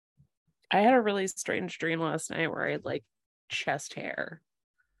I had a really strange dream last night where I had like chest hair.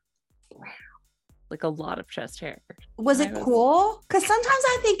 Like a lot of chest hair. Was it cool? Because sometimes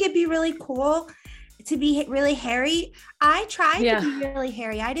I think it'd be really cool to be really hairy. I tried to be really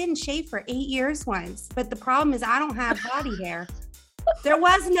hairy. I didn't shave for 8 years once, but the problem is I don't have body hair. There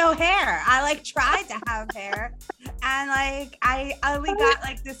was no hair. I like tried to have hair, and like I only got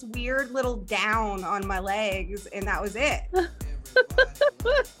like this weird little down on my legs, and that was it. I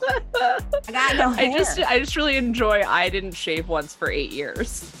got no hair. I just really enjoy I didn't shave once for 8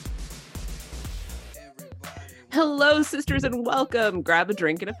 years. Hello, sisters, and welcome. Grab a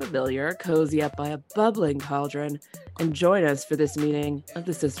drink and a familiar, cozy up by a bubbling cauldron, and join us for this meeting of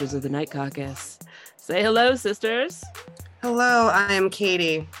the Sisters of the Night Caucus. Say hello, sisters. Hello, I am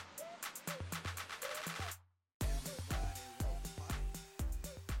Katie.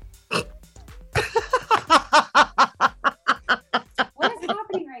 What is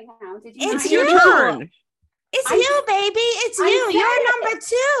happening right now? It's your turn. It's you, baby. It's you. You're number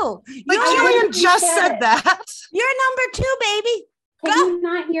two. But Julian just said that. You're number two, baby. Can you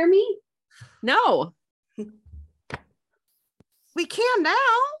not hear me? No. We can now.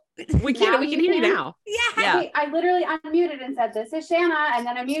 We can hear you now. Yeah. Wait, I literally unmuted and said, "This is Shanna," and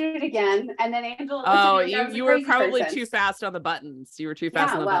then I muted again, and then Angela. Oh, you were probably too fast on the buttons. You were too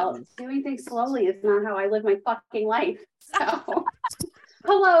fast on the buttons. Doing things slowly is not how I live my fucking life. So,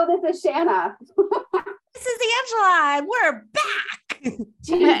 hello, this is Shanna. This is Angela, and we're back.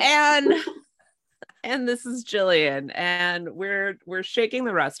 and this is Jillian, and we're shaking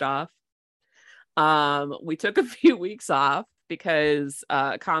the rust off. We took a few weeks off because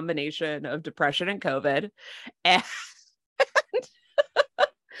a combination of depression and COVID, and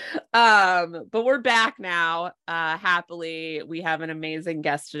but we're back now. Happily, we have an amazing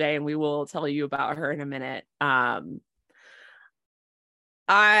guest today, and we will tell you about her in a minute.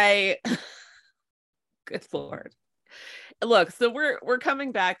 Good Lord. Look, so we're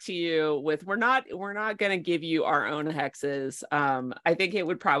coming back to you with we're not going to give you our own hexes. I think it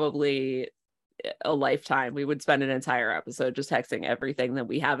would probably a lifetime. We would spend an entire episode just hexing everything that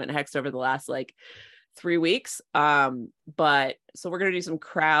we haven't hexed over the last like 3 weeks. But so we're going to do some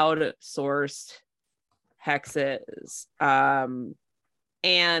crowd sourced hexes.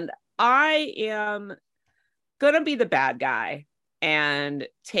 And I am going to be the bad guy and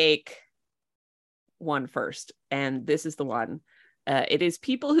take one first, and this is the one. It is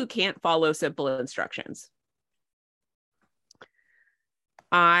people who can't follow simple instructions.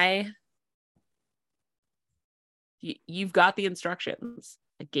 You've got the instructions.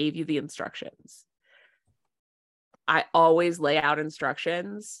 I gave you the instructions. I always lay out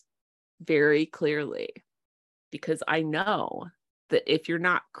instructions very clearly because I know that if you're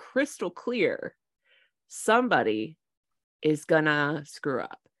not crystal clear, somebody is gonna screw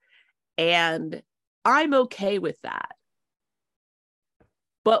up. And I'm okay with that.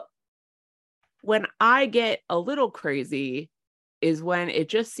 But when I get a little crazy is when it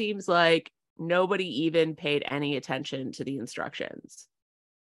just seems like nobody even paid any attention to the instructions.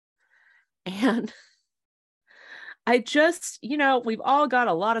 And I just, we've all got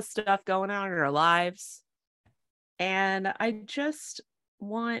a lot of stuff going on in our lives. And I just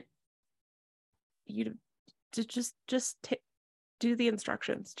want you to just do the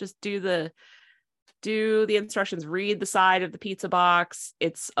instructions. Just do the instructions. Read the side of the pizza box.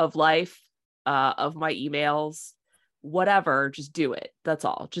 It's of life, of my emails, whatever. Just do it. That's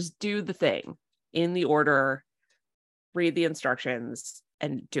all. Just do the thing in the order, read the instructions,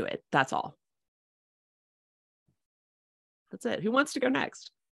 and do it. That's all. That's it. Who wants to go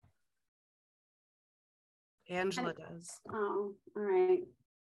next? Angela does. Oh, all right.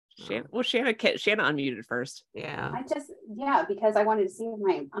 Shanna unmuted first. Yeah. Because I wanted to see if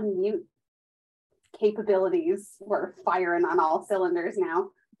my unmute capabilities were firing on all cylinders now.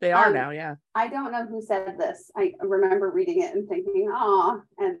 They are now, yeah. I don't know who said this. I remember reading it and thinking,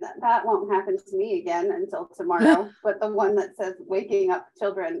 and that won't happen to me again until tomorrow. But the one that says waking up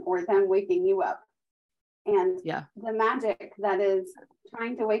children or them waking you up. And the magic that is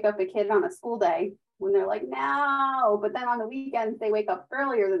trying to wake up a kid on a school day when they're like, no, but then on the weekends they wake up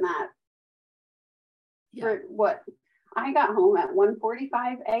earlier than that. Yeah. For what? I got home at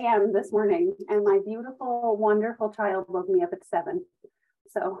 1:45 a.m. this morning, and my beautiful, wonderful child woke me up at 7.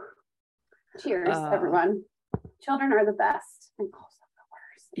 So, cheers, everyone. Children are the best, and also the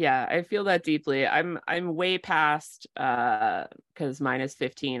worst. Yeah, I feel that deeply. I'm way past because mine is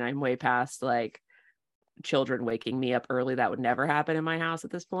 15. I'm way past like children waking me up early. That would never happen in my house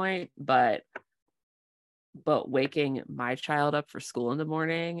at this point. But waking my child up for school in the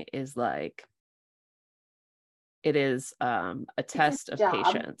morning is like. It is a test of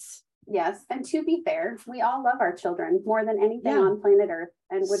patience. Yes. And to be fair, we all love our children more than anything Yeah. on planet Earth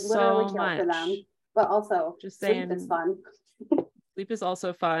and would literally So kill for them. much. But also, Just sleep is saying, fun. sleep is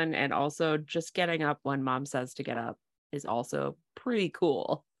also fun. And also just getting up when mom says to get up is also pretty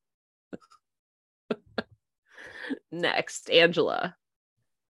cool. Next, Angela.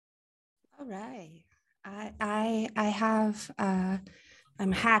 All right. I have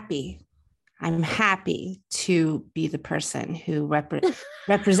I'm happy. I'm happy to be the person who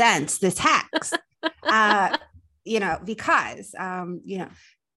represents this hex. Because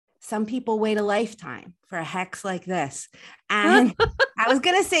some people wait a lifetime for a hex like this. And I was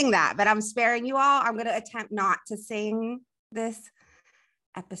gonna sing that, but I'm sparing you all. I'm gonna attempt not to sing this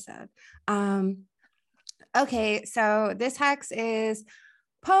episode. Okay, so this hex is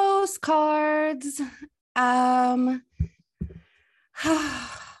postcards.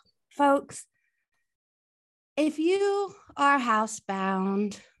 Folks, if you are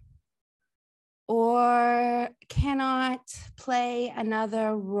housebound or cannot play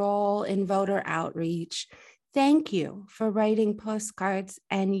another role in voter outreach, thank you for writing postcards,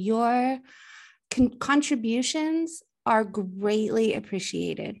 and your contributions are greatly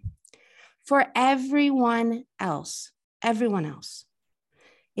appreciated. For everyone else,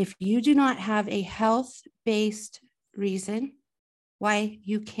 if you do not have a health-based reason why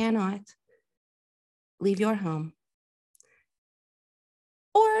you cannot leave your home,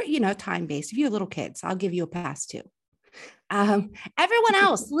 or, time-based, if you have little kids, I'll give you a pass too. Everyone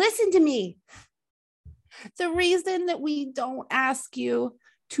else, listen to me. The reason that we don't ask you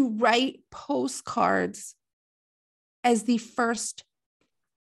to write postcards as the first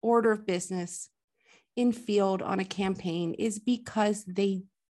order of business in field on a campaign is because they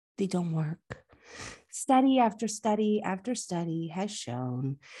don't work. Study after study after study has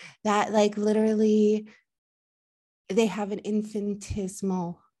shown that, like, literally they have an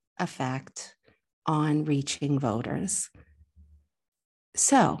infinitesimal effect on reaching voters.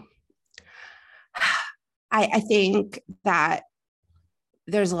 So I think that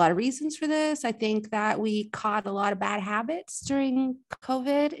there's a lot of reasons for this. I think that we caught a lot of bad habits during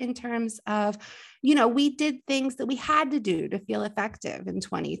COVID in terms of, we did things that we had to do to feel effective in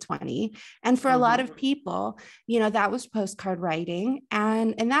 2020. And for a lot of people, that was postcard writing,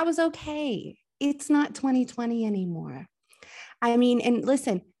 and that was okay. It's not 2020 anymore. I mean, and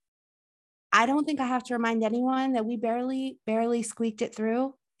listen, I don't think I have to remind anyone that we barely squeaked it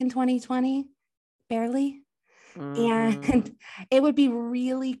through in 2020, barely. And it would be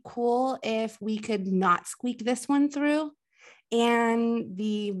really cool if we could not squeak this one through. And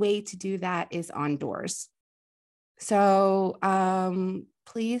the way to do that is on doors. So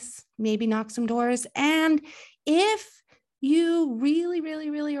please maybe knock some doors. And if you really, really,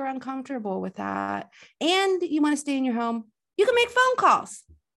 really are uncomfortable with that and you want to stay in your home, you can make phone calls.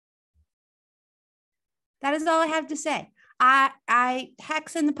 That is all I have to say. I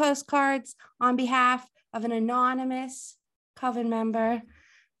hex in the postcards on behalf of an anonymous Coven member,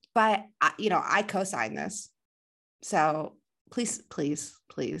 but I co-sign this. So please, please,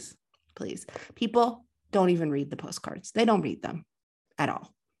 please, please. People don't even read the postcards. They don't read them at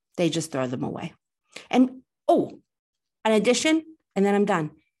all. They just throw them away. And in addition, and then I'm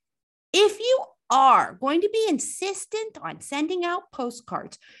done. If you are going to be insistent on sending out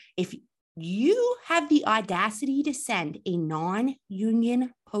postcards, if you have the audacity to send a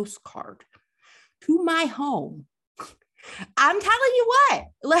non-union postcard to my home, I'm telling you what,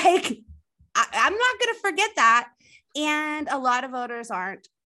 I'm not going to forget that. And a lot of voters aren't.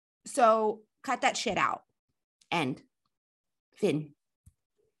 So cut that shit out. End. Fin.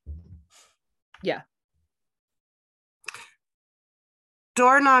 Yeah.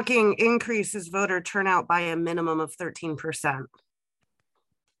 Door knocking increases voter turnout by a minimum of 13%.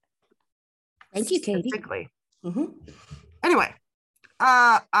 Thank you, Katie. Anyway,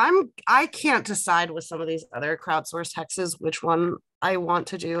 I can't decide with some of these other crowdsourced hexes which one I want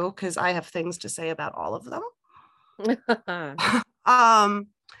to do because I have things to say about all of them.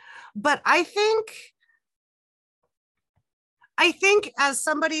 But I think as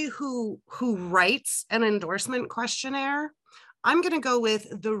somebody who writes an endorsement questionnaire, I'm going to go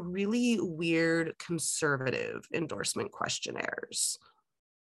with the really weird conservative endorsement questionnaires.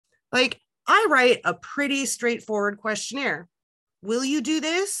 Like, I write a pretty straightforward questionnaire. Will you do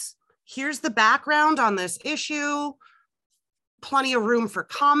this? Here's the background on this issue. Plenty of room for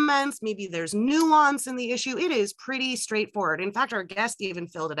comments. Maybe there's nuance in the issue. It is pretty straightforward. In fact, our guest even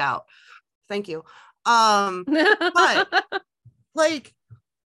filled it out. Thank you. But like,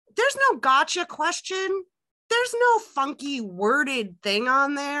 there's no gotcha question. There's no funky worded thing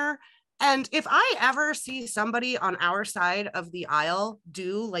on there. And if I ever see somebody on our side of the aisle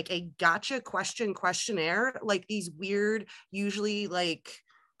do like a gotcha questionnaire, like these weird, usually like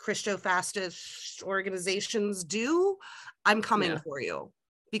Christo-fascist organizations do, I'm coming for you,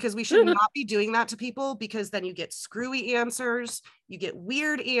 because we should not be doing that to people, because then you get screwy answers, you get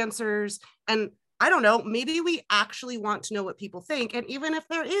weird answers. And I don't know, maybe we actually want to know what people think. And even if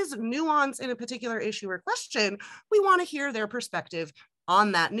there is nuance in a particular issue or question, we want to hear their perspective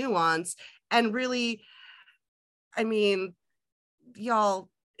on that nuance. And really, I mean, y'all,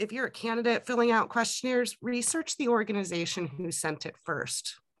 if you're a candidate filling out questionnaires, research the organization who sent it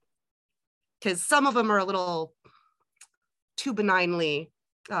first, because some of them are a little too benignly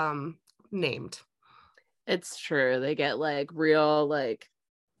named. It's true. They get like real, like,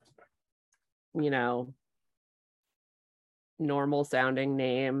 you know, normal sounding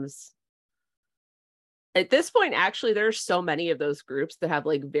names. At this point, actually, there's so many of those groups that have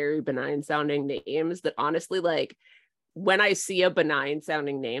like very benign sounding names that honestly, like, when I see a benign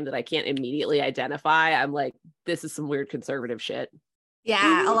sounding name that I can't immediately identify, I'm like, this is some weird conservative shit.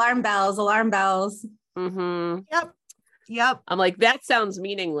 Yeah. Alarm bells. Yep. I'm like, that sounds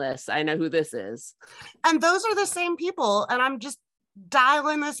meaningless. I know who this is. And those are the same people. And I'm just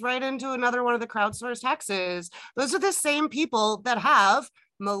dialing this right into another one of the crowdsourced hexes. Those are the same people that have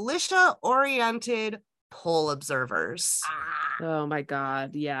militia-oriented poll observers. Oh my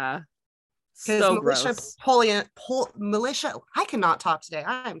God. Yeah. Because So militia, I cannot talk today.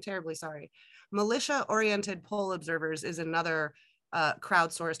 I am terribly sorry. Militia-oriented poll observers is another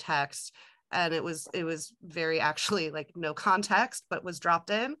crowdsourced hex. And it was very actually like no context, but was dropped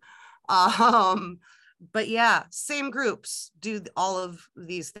in. But yeah, same groups do all of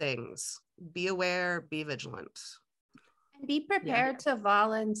these things. Be aware, be vigilant. And be prepared to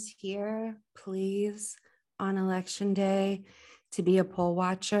volunteer, please, on election day to be a poll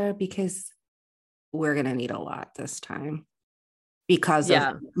watcher, because we're going to need a lot this time because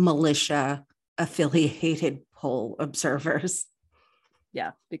of militia affiliated poll observers.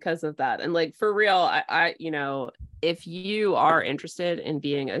 Yeah, because of that. And like, for real, I you know, if you are interested in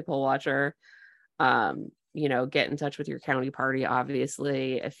being a poll watcher, you know, get in touch with your county party.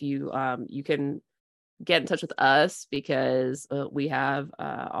 Obviously, if you you can get in touch with us, because we have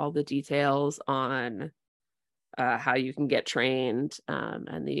all the details on how you can get trained,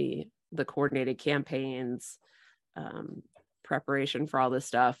 and the coordinated campaigns, preparation for all this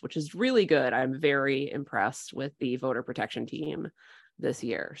stuff, which is really good. I'm very impressed with the voter protection team this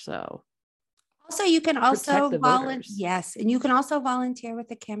year. So also, you can also volunteer. Yes, and you can also volunteer with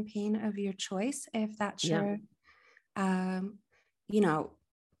the campaign of your choice if that's your, you know,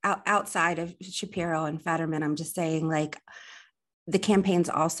 outside of Shapiro and Fetterman. I'm just saying, like, the campaigns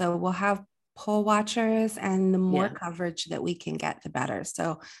also will have poll watchers, and the more coverage that we can get, the better.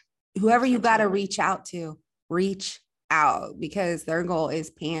 So, whoever you got to reach out to, reach out, because their goal is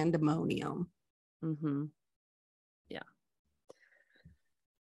pandemonium. Mm-hmm.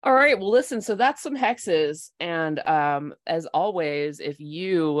 All right, well, listen, so that's some hexes. And as always, if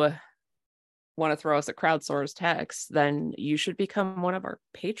you want to throw us a crowdsourced hex, then you should become one of our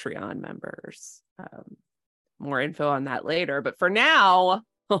Patreon members. More info on that later. But for now,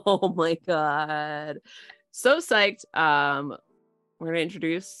 oh my God, so psyched. We're going to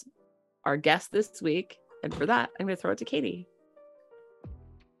introduce our guest this week. And for that, I'm going to throw it to Katie.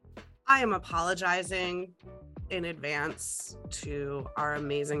 I am apologizing in advance to our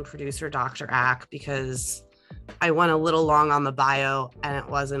amazing producer, Dr. Ack, because I went a little long on the bio and it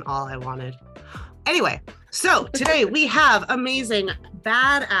wasn't all I wanted. Anyway, so today we have amazing,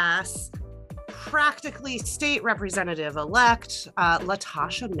 badass, practically state representative-elect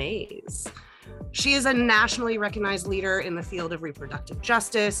LaTosha Mays. She is a nationally recognized leader in the field of reproductive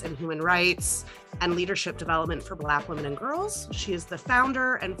justice and human rights and leadership development for Black women and girls. She is the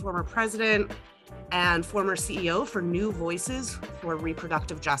founder and former president and former CEO for New Voices for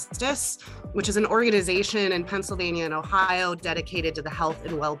Reproductive Justice, which is an organization in Pennsylvania and Ohio dedicated to the health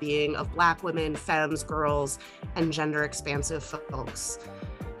and well-being of Black women, femmes, girls, and gender-expansive folks.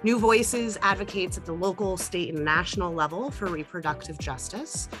 New Voices advocates at the local, state, and national level for reproductive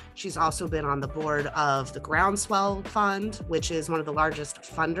justice. She's also been on the board of the Groundswell Fund, which is one of the largest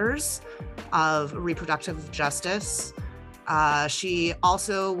funders of reproductive justice. She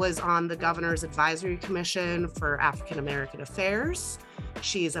also was on the Governor's Advisory Commission for African American Affairs.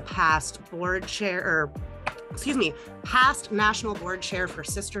 She's a past national board chair for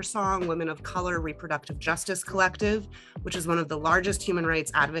Sister Song, Women of Color Reproductive Justice Collective, which is one of the largest human rights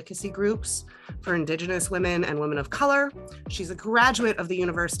advocacy groups for Indigenous women and women of color. She's a graduate of the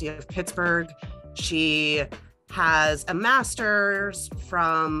University of Pittsburgh. She has a master's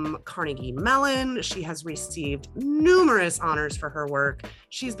from Carnegie Mellon. She has received numerous honors for her work.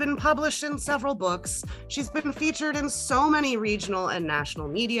 She's been published in several books. She's been featured in so many regional and national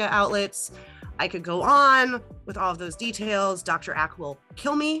media outlets. I could go on with all of those details. Dr. Ack will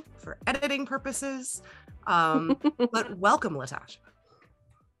kill me for editing purposes. But welcome, Latasha.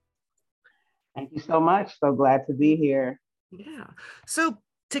 Thank you so much. So glad to be here. Yeah. So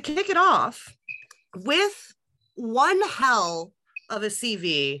to kick it off, with one hell of a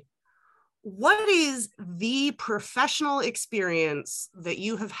CV, what is the professional experience that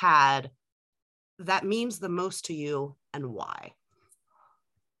you have had that means the most to you, and why?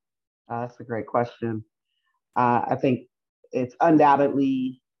 That's a great question. I think it's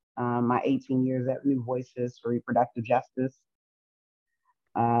undoubtedly my 18 years at New Voices for Reproductive Justice,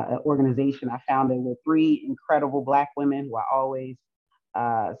 an organization I founded with 3 incredible Black women who I always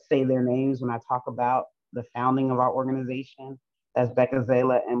say their names when I talk about the founding of our organization. That's Becca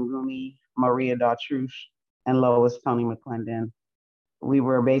Zala and Rumi Maria Dautruche and Lois Tony McClendon. We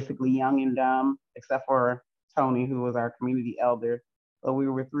were basically young and dumb, except for Tony, who was our community elder. But we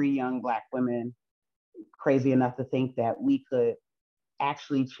were 3 young Black women, crazy enough to think that we could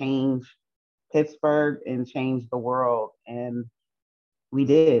actually change Pittsburgh and change the world. And we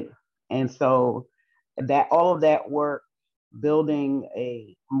did. And so that all of that work, building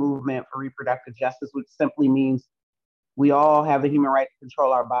a movement for reproductive justice, which simply means we all have the human right to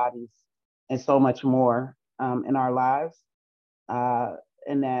control our bodies and so much more in our lives,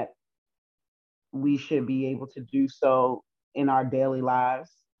 and that we should be able to do so in our daily lives,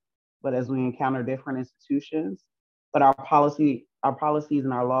 but as we encounter different institutions, but our policies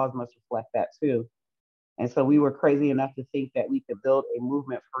and our laws must reflect that too. And so we were crazy enough to think that we could build a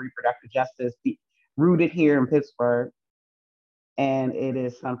movement for reproductive justice rooted here in Pittsburgh. And it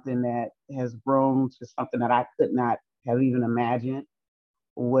is something that has grown to something that I could not have even imagined,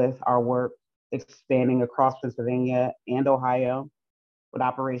 with our work expanding across Pennsylvania and Ohio, with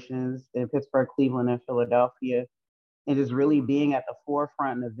operations in Pittsburgh, Cleveland, and Philadelphia. And just really being at the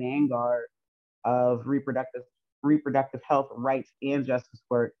forefront and the vanguard of reproductive health rights and justice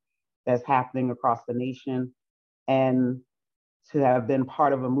work that's happening across the nation. And to have been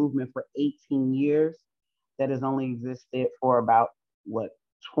part of a movement for 18 years that has only existed for about,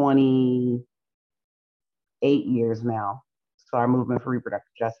 28 years now. So our movement for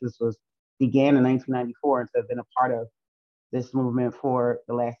reproductive justice began in 1994, and to have been a part of this movement for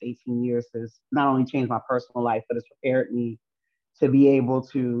the last 18 years has not only changed my personal life, but it's prepared me to be able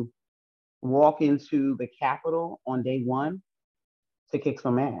to walk into the Capitol on day one to kick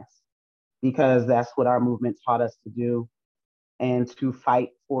some ass, because that's what our movement taught us to do, and to fight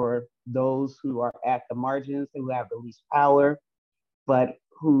for those who are at the margins, who have the least power, but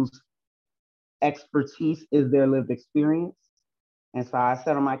whose expertise is their lived experience. And so I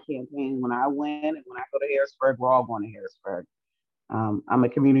said on my campaign, when I win and when I go to Harrisburg, we're all going to Harrisburg. I'm a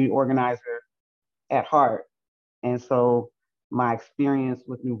community organizer at heart. And so my experience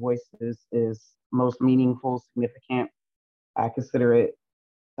with New Voices is most meaningful, significant. I consider it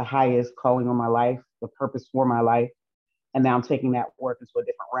the highest calling on my life, the purpose for my life. And now I'm taking that work into a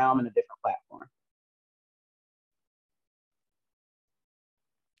different realm and a different platform.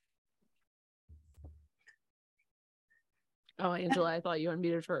 Oh, Angela, I thought you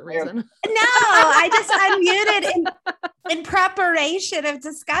unmuted for a reason. No, I just unmuted in preparation of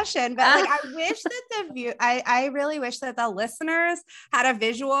discussion. But like, I wish that I really wish that the listeners had a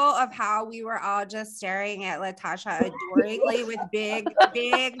visual of how we were all just staring at Latasha adoringly with big,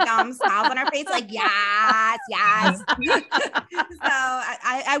 dumb smiles on our face. Like, yes. So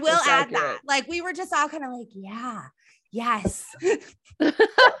I will add that. Like, we were just all kind of like, yeah. Yes. Yeah.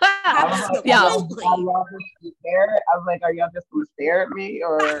 I was like, are y'all just gonna stare at me,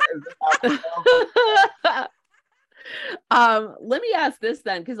 or is this how let me ask this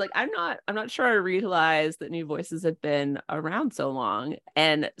then, because like I'm not sure I realized that New Voices had been around so long.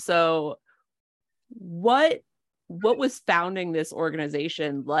 And so what was founding this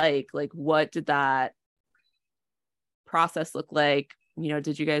organization like? Like, what did that process look like? You know,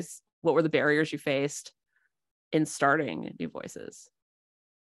 what were the barriers you faced in starting New Voices?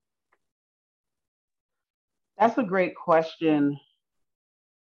 That's a great question.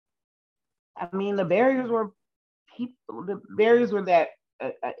 I mean, the barriers were that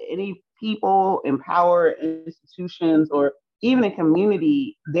any people in power, institutions, or even a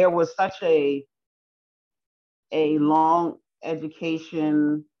community, there was such a long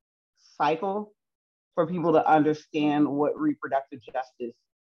education cycle for people to understand what reproductive justice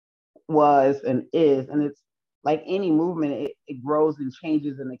was and is. And it's like any movement, it grows and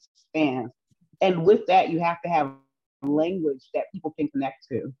changes and expands. And with that, you have to have language that people can connect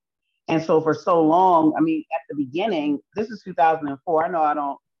to. And so for so long, I mean, at the beginning, this is 2004. I know I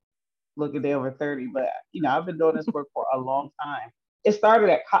don't look a day over 30, but I've been doing this work for a long time. It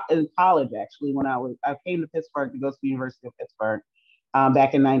started in college, actually, when I came to Pittsburgh to go to the University of Pittsburgh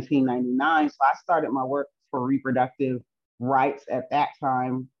back in 1999. So I started my work for reproductive rights at that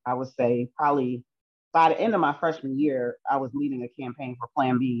time. I would say probably by the end of my freshman year, I was leading a campaign for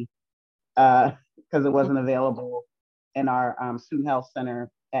Plan B because it wasn't available in our student health center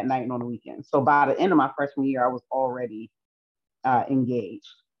at night and on the weekend. So by the end of my freshman year, I was already engaged.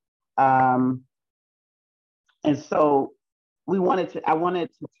 And so I wanted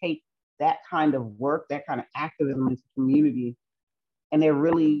to take that kind of work, that kind of activism into community. And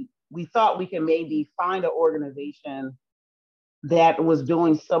we thought we could maybe find an organization that was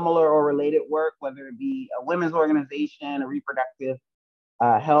doing similar or related work, whether it be a women's organization, a reproductive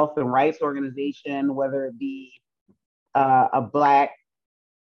health and rights organization, whether it be a Black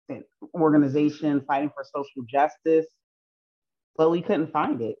organization fighting for social justice, but we couldn't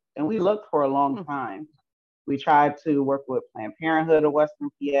find it. And we looked for a long time. We tried to work with Planned Parenthood of Western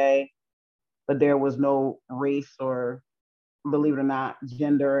PA, but there was no race or, believe it or not,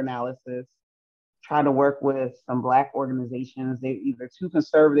 gender analysis. Tried to work with some Black organizations. They were either too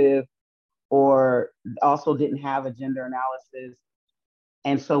conservative or also didn't have a gender analysis.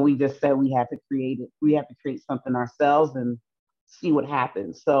 And so we just said we had to create something ourselves and see what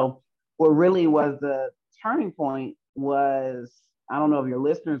happens. So what really was the turning point was, I don't know if your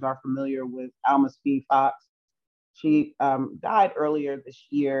listeners are familiar with Alma Speed Fox. She died earlier this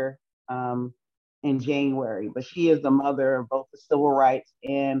year in January, but she is the mother of both the civil rights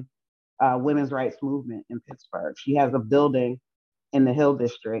and women's rights movement in Pittsburgh. She has a building in the Hill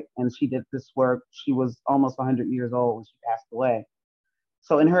District, and she did this work. She was almost 100 years old when she passed away.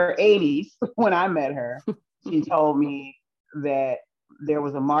 So in her 80s, when I met her, she told me that there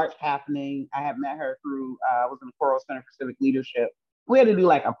was a march happening. I had met her through, I was in the Coral Center for Civic Leadership. We had to do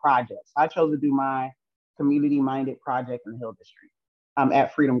like a project. So I chose to do my community-minded project in the Hill District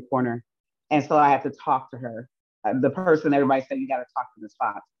at Freedom Corner. And so I had to talk to her, the person everybody said, you got to talk to Ms.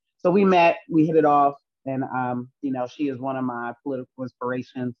 Fox. So we met, we hit it off, and she is one of my political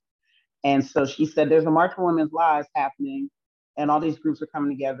inspirations. And so she said, there's a March for Women's Lives happening, and all these groups are coming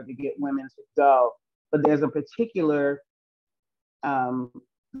together to get women to go. But there's a particular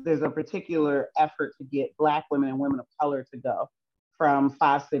effort to get Black women and women of color to go from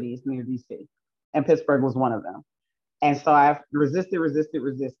 5 cities near DC. And Pittsburgh was one of them. And so I resisted.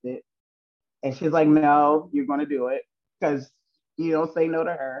 And she's like, no, you're going to do it because you don't say no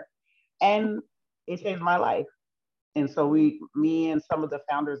to her. And it changed my life. And so me and some of the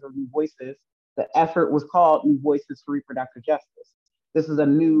founders of New Voices, the effort was called New Voices for Reproductive Justice. This is a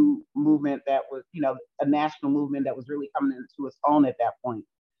new movement that was, a national movement that was really coming into its own at that point.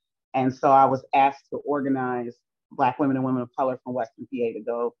 And so I was asked to organize Black women and women of color from Western PA to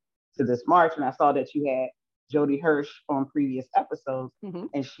go to this march. And I saw that you had Jody Hirsch on previous episodes,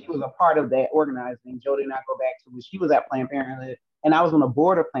 and she was a part of that organizing. Jody and I go back to when she was at Planned Parenthood, and I was on the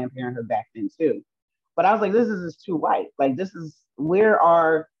board of Planned Parenthood back then too. But I was like, this is too white. Like, where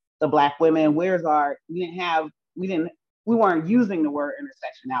are the Black women? We weren't using the word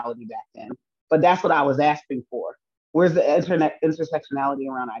intersectionality back then, but that's what I was asking for. Where's the intersectionality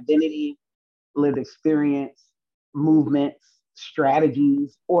around identity, lived experience, movements,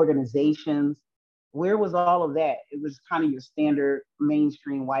 strategies, organizations? Where was all of that? It was kind of your standard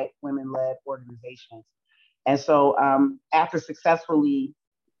mainstream white women-led organizations. And so after successfully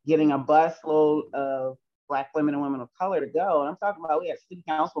getting a busload of Black women and women of color to go, and I'm talking about, we had city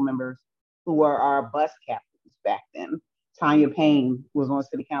council members who were our bus captains back then. Tanya Payne was on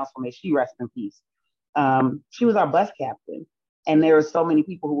city council, may she rest in peace. She was our bus captain. And there were so many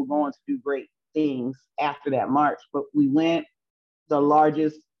people who were going to do great things after that march, but we went the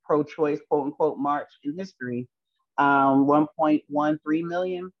largest pro-choice, quote unquote, march in history. 1.13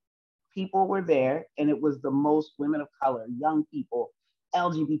 million people were there, and it was the most women of color, young people,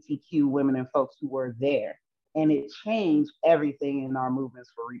 LGBTQ women and folks who were there. And it changed everything in our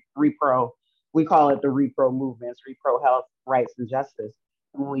movements for repro. We call it the repro movements, repro health, rights, and justice.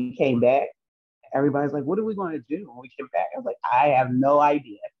 And when we came back, everybody's like, what are we going to do when we came back? I was like, I have no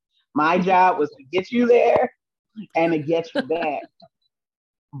idea. My job was to get you there and to get you back.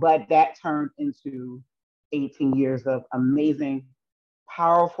 But that turned into 18 years of amazing,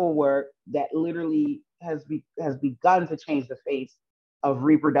 powerful work that literally has begun to change the face of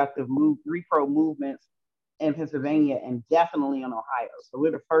repro movements in Pennsylvania and definitely in Ohio. So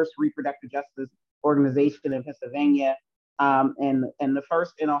we're the first reproductive justice organization in Pennsylvania. And the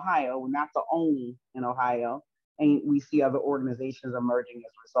first in Ohio, we're not the only in Ohio, and we see other organizations emerging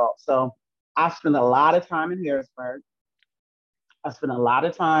as a result. So I spent a lot of time in Harrisburg. I spent a lot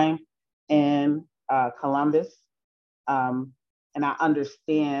of time in Columbus, and I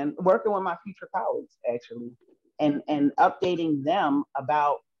understand working with my future colleagues actually, and updating them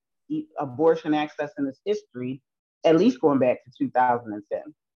about abortion access and its history, at least going back to 2010,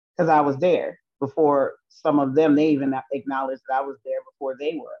 because I was there before some of them. They even acknowledged that I was there before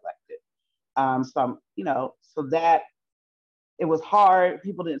they were elected. So that it was hard.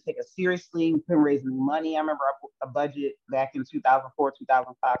 People didn't take us seriously. We couldn't raise any money. I remember a budget back in 2004,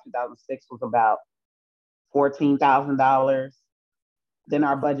 2005, 2006 was about $14,000. Then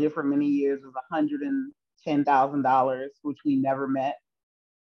our budget for many years was $110,000, which we never met,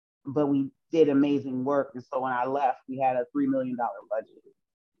 but we did amazing work. And so when I left, we had a $3 million budget.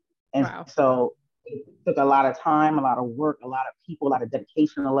 And wow. So it took a lot of time, a lot of work, a lot of people, a lot of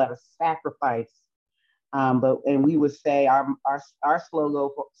dedication, a lot of sacrifice. And we would say our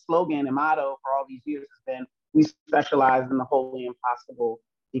slogan and motto for all these years has been, we specialize in the wholly impossible,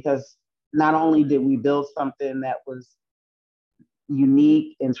 because not only did we build something that was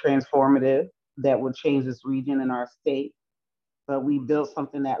unique and transformative that would change this region and our state, but we built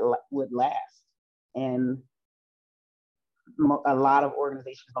something that would last. And a lot of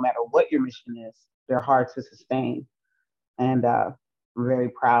organizations, no matter what your mission is, they're hard to sustain. And I'm very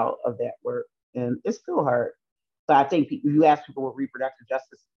proud of that work. And it's still hard. But I think if you ask people what reproductive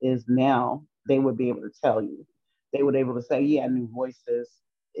justice is now, they would be able to tell you. They would be able to say, yeah, New Voices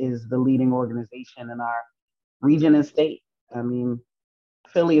is the leading organization in our region and state. I mean,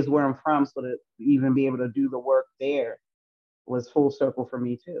 Philly is where I'm from, so to even be able to do the work there was full circle for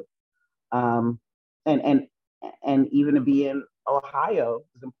me too. And even to be in Ohio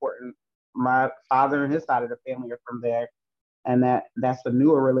is important. My father and his side of the family are from there, and that's a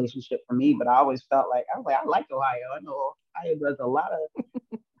newer relationship for me. But I always felt like I like Ohio. I know Ohio does a lot of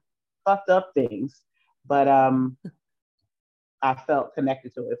fucked up things, but I felt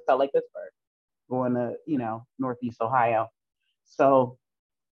connected to it. It felt like Pittsburgh, going to Northeast Ohio. So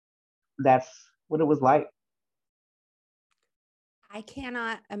that's what it was like. I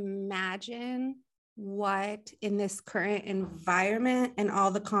cannot imagine what in this current environment and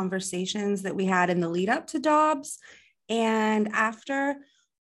all the conversations that we had in the lead up to Dobbs and after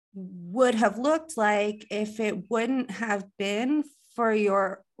would have looked like if it wouldn't have been for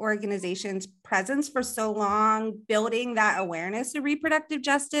your organization's presence for so long, building that awareness of reproductive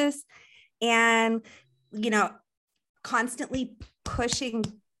justice and, constantly pushing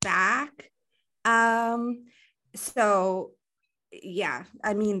back. So yeah,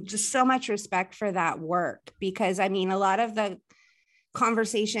 I mean, just so much respect for that work, because I mean, a lot of the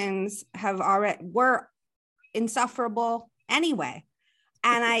conversations were insufferable anyway.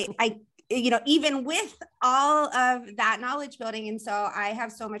 And I even with all of that knowledge building. And so I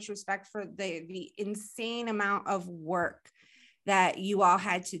have so much respect for the insane amount of work that you all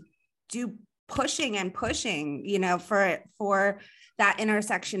had to do, pushing, for that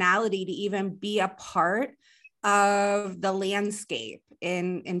intersectionality to even be a part of the landscape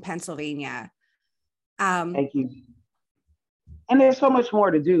in Pennsylvania. Thank you. And there's so much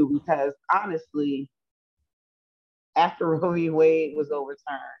more to do, because honestly, after Roe v. Wade was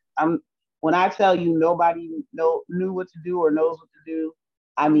overturned, when I tell you nobody knew what to do or knows what to do,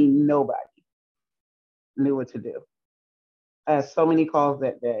 I mean nobody knew what to do. I had so many calls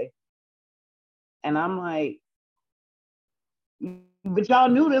that day, and I'm like, but y'all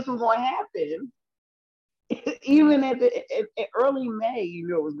knew this was going to happen. Even at early May, you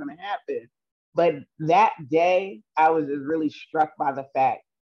knew it was going to happen. But that day, I was just really struck by the fact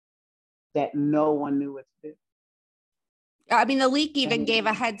that no one knew what to do. I mean, the leak even gave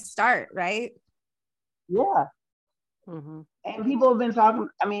a head start, right? Yeah. Mm-hmm. And people have been talking.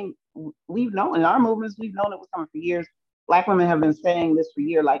 I mean, we've known in our movements, we've known it was coming for years. Black women have been saying this for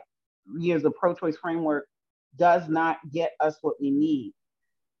years. The pro-choice framework does not get us what we need.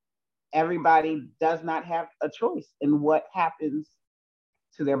 Everybody does not have a choice in what happens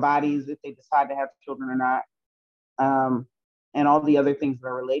to their bodies if they decide to have children or not, and all the other things that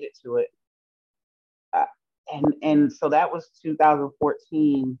are related to it. And so that was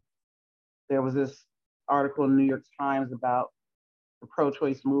 2014. There was this article in the New York Times about the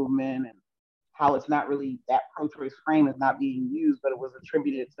pro-choice movement and how it's not really, that pro-choice frame is not being used, but it was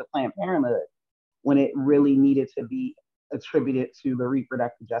attributed to Planned Parenthood when it really needed to be attributed to the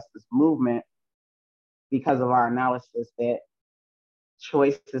reproductive justice movement, because of our analysis that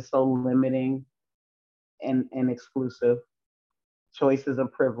choice is so limiting and exclusive. Choice is a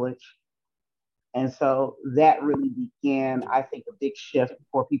privilege. And so that really began, I think, a big shift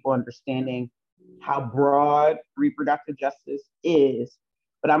for people understanding how broad reproductive justice is.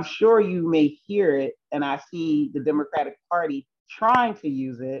 But I'm sure you may hear it, and I see the Democratic Party trying to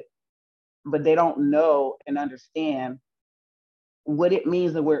use it, but they don't know and understand what it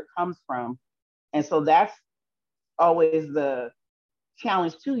means and where it comes from. And so that's always the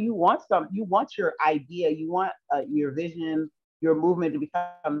challenge too. You want your idea, you want your vision, your movement to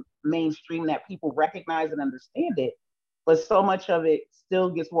become mainstream, that people recognize and understand it. But so much of it still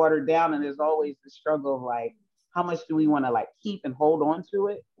gets watered down, and there's always the struggle of like, how much do we want to like keep and hold on to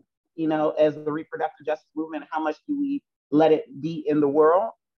it? You know, as the reproductive justice movement, how much do we let it be in the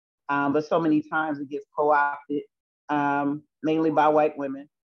world? But so many times it gets co-opted, mainly by white women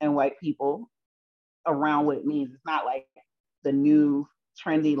and white people around what it means. It's not like the new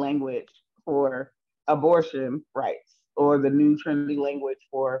trendy language for abortion rights or the new trendy language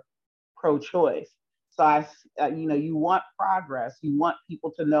for pro-choice. So you want progress. You want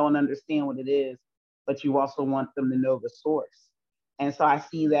people to know and understand what it is, but you also want them to know the source. And so I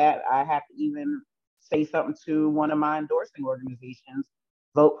see that. I have to even say something to one of my endorsing organizations,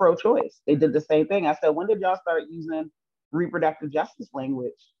 Vote Pro-Choice. They did the same thing. I said, when did y'all start using reproductive justice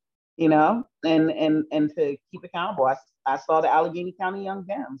language? You know, and to keep accountable. I saw the Allegheny County Young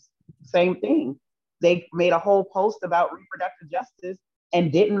Dems, same thing. They made a whole post about reproductive justice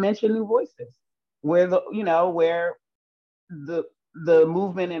and didn't mention New Voices, where the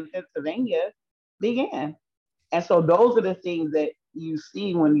movement in Pennsylvania began. And so those are the things that you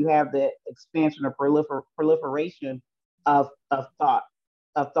see when you have the expansion or proliferation of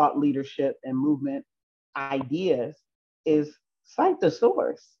thought leadership and movement ideas, is cite the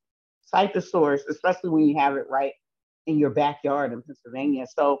source. Cite the source, especially when you have it right in your backyard in Pennsylvania.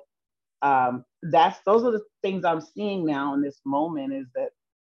 So those are the things I'm seeing now in this moment, is that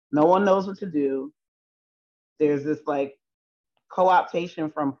no one knows what to do. There's this like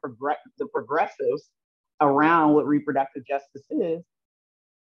co-optation from the progressives around what reproductive justice is,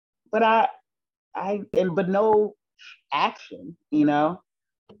 but but no action, you know.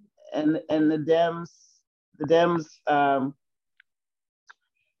 And the Dems, I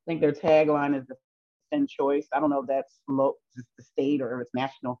think their tagline is defend choice. I don't know if that's just the state or if it's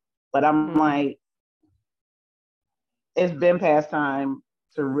national, but I'm like, it's been past time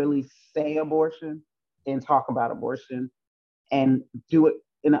to really say abortion and talk about abortion and do it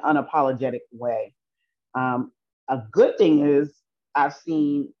in an unapologetic way. A good thing is I've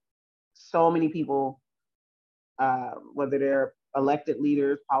seen so many people, whether they're elected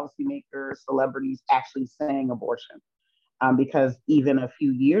leaders, policymakers, celebrities, actually saying abortion. Because even a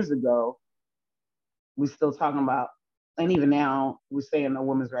few years ago, we're still talking about, and even now, we're saying a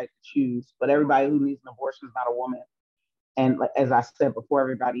woman's right to choose, but everybody who needs an abortion is not a woman. And as I said before,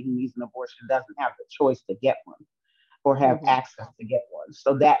 everybody who needs an abortion doesn't have the choice to get one or have access to get one.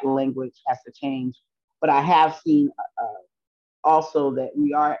 So that language has to change. But I have seen also that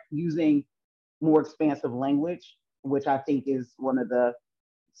we are using more expansive language, which I think is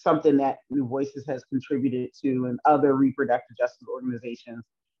something that New Voices has contributed to, and other reproductive justice organizations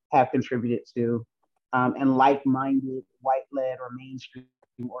have contributed to, and like-minded, white-led or mainstream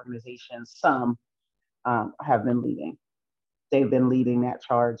organizations, some have been leading. They've been leading that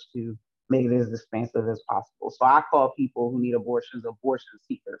charge to make it as expansive as possible. So I call people who need abortions abortion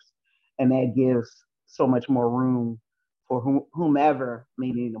seekers, and that gives so much more room for whomever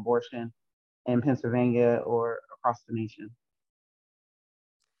may need an abortion in Pennsylvania or across the nation.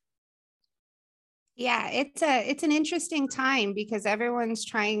 Yeah, it's an interesting time because everyone's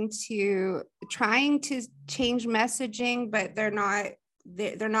trying to change messaging, but they're not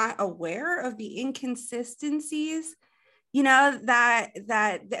aware of the inconsistencies, you know, that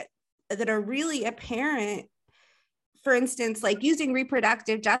are really apparent. For instance, like using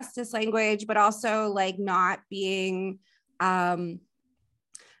reproductive justice language, but also like not being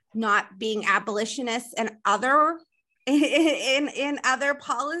abolitionists and other in other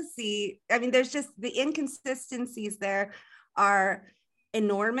policy. I mean, there's just the inconsistencies there are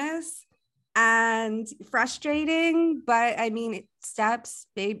enormous and frustrating, but I mean,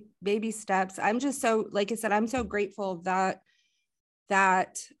 baby steps. I'm just so, like I said, I'm so grateful that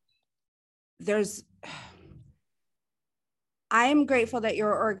I'm grateful that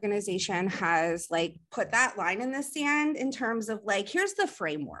your organization has like put that line in the sand in terms of like, here's the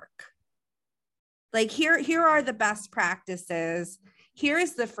framework. Like here are the best practices. Here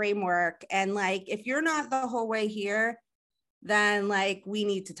is the framework. And like, if you're not the whole way here, then like, we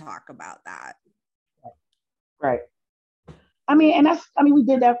need to talk about that. Right. I mean, we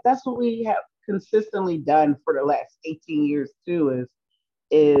did that. That's what we have consistently done for the last 18 years too,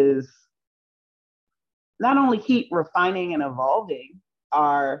 is not only keep refining and evolving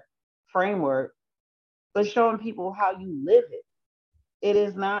our framework, but showing people how you live it. It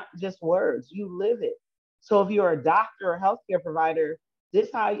is not just words, you live it. So if you're a doctor or healthcare provider, this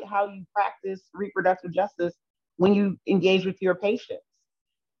is how you practice reproductive justice when you engage with your patients.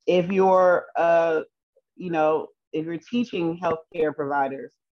 If you're, if you're teaching healthcare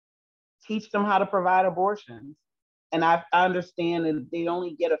providers, teach them how to provide abortions. And I understand that they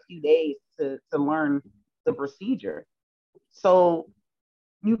only get a few days to learn the procedure. So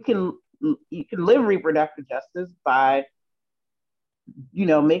you can live reproductive justice by,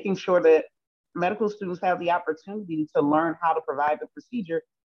 making sure that medical students have the opportunity to learn how to provide the procedure,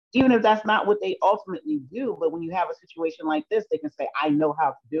 even if that's not what they ultimately do. But when you have a situation like this, they can say, I know how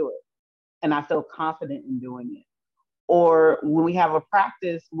to do it, and I feel confident in doing it. Or when we have a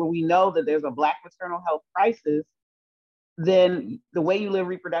practice where we know that there's a Black maternal health crisis, then the way you live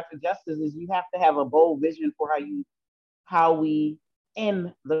reproductive justice is you have to have a bold vision for how we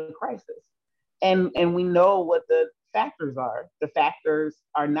end the crisis. And we know what the factors are. The factors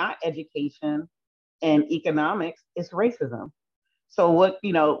are not education and economics, it's racism. So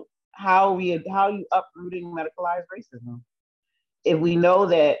how are you uprooting medicalized racism? If we know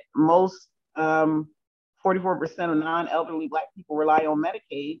that most 44% of non-elderly Black people rely on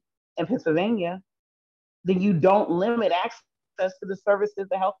Medicaid in Pennsylvania, then you don't limit access to the services,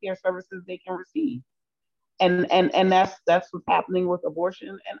 the healthcare services they can receive. And that's what's happening with abortion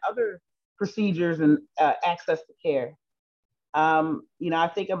and other procedures and access to care. I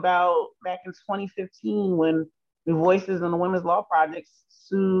think about back in 2015 when the Voices and the Women's Law Project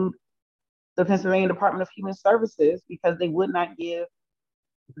sued the Pennsylvania Department of Human Services because they would not give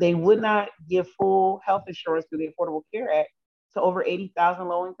full health insurance through the Affordable Care Act to over 80,000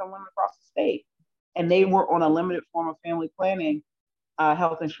 low-income women across the state. And they were on a limited form of family planning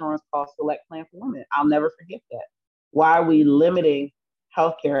health insurance called Select Plan for Women. I'll never forget that. Why are we limiting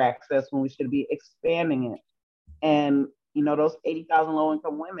healthcare access when we should be expanding it? And those 80,000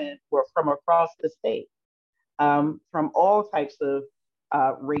 low-income women were from across the state, from all types of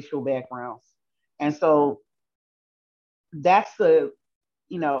racial backgrounds. And so that's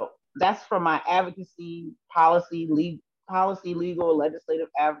that's from my advocacy, policy, legal, legislative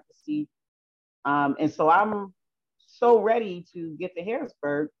advocacy. And so I'm so ready to get to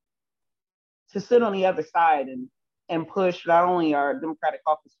Harrisburg to sit on the other side and push not only our Democratic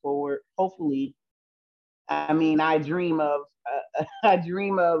caucus forward, hopefully. I mean, I dream of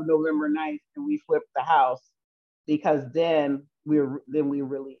November 9th and we flip the House, because then we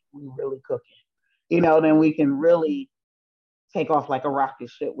really cooking. Then we can really take off like a rocket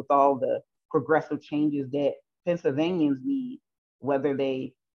ship with all the progressive changes that Pennsylvanians need, whether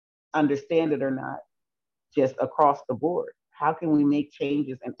they understand it or not, just across the board. How can we make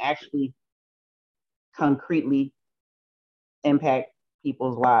changes and actually concretely impact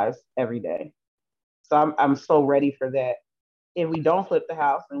people's lives every day? So I'm so ready for that. If we don't flip the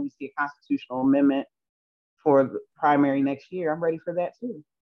House and we see a constitutional amendment for the primary next year, I'm ready for that too.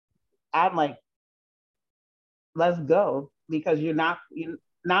 I'm like, let's go, because you're not in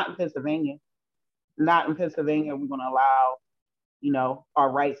Pennsylvania. Not in Pennsylvania, we're going to allow,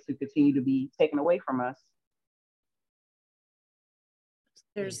 our rights to continue to be taken away from us.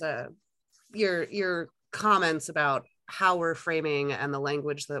 There's your comments about how we're framing and the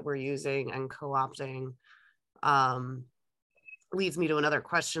language that we're using and co-opting leads me to another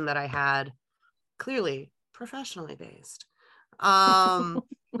question that I had, clearly professionally based.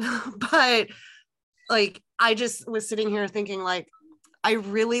 But like, I just was sitting here thinking, like, I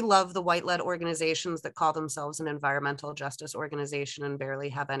really love the white-led organizations that call themselves an environmental justice organization and barely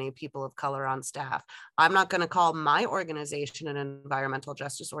have any people of color on staff. I'm not going to call my organization an environmental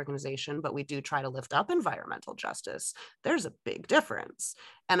justice organization, but we do try to lift up environmental justice. There's a big difference.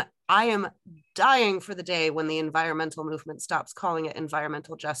 And I am dying for the day when the environmental movement stops calling it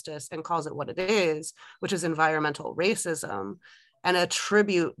environmental justice and calls it what it is, which is environmental racism, and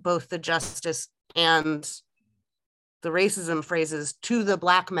attribute both the justice and the racism phrases to the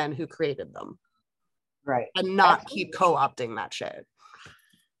Black men who created them. Right. And not keep co-opting that shit.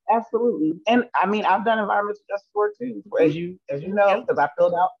 Absolutely. And I mean, I've done environmental justice work too, as you know, because I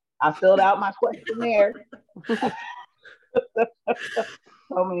filled out my questionnaire. So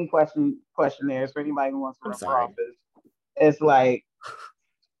many questionnaires for anybody who wants to run for office. It's like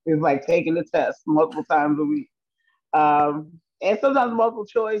taking the test multiple times a week. And sometimes multiple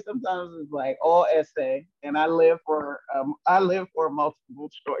choice, sometimes it's like all essay. And I live for a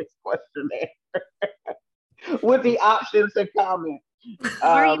multiple choice questionnaire with the option to comment.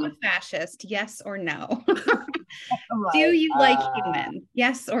 Are you a fascist? Yes or no? Do you like human?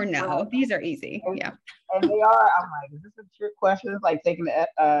 Yes or no? These are easy. Yeah. And they are. I'm like, is this a trick question? It's like taking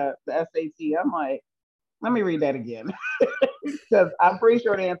the SAT. I'm like, let me read that again. Because I'm pretty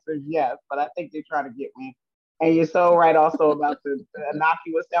sure the answer is yes, but I think they try to get me. And you're so right also about the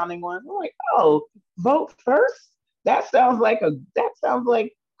innocuous sounding ones. I'm like, oh, vote first? That sounds like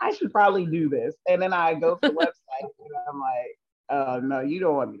I should probably do this. And then I go to the website and I'm like, oh no, you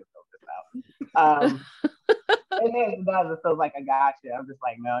don't want me to fill this out. And then it does, it feels like I got you. I'm just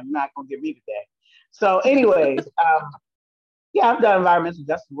like, no, you're not gonna get me today. So anyways, yeah, I've done environmental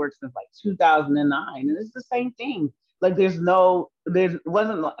justice work since like 2009, and it's the same thing. Like there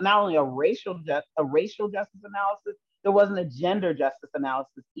wasn't not only a racial justice analysis, there wasn't a gender justice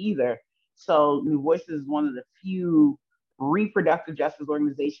analysis either. So New Voices is one of the few reproductive justice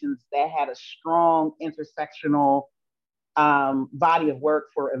organizations that had a strong intersectional body of work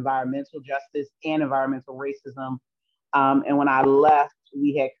for environmental justice and environmental racism. And when I left,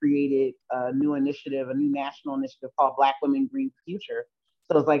 we had created a new national initiative called Black Women Green Future.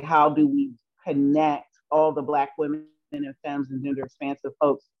 So it's like, how do we connect all the Black women and femmes and gender expansive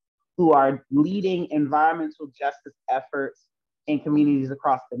folks who are leading environmental justice efforts in communities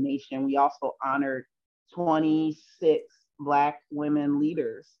across the nation? We also honored 26 Black women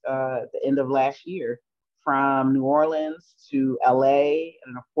leaders at the end of last year, from New Orleans to LA,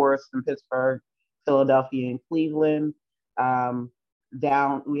 and of course in Pittsburgh, Philadelphia, and Cleveland.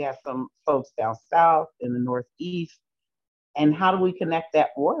 We have some folks down south in the Northeast. And how do we connect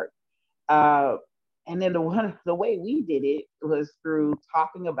that work? And then the way we did it was through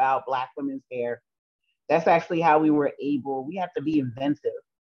talking about Black women's hair. That's actually how we have to be inventive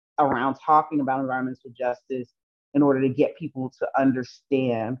around talking about environmental justice in order to get people to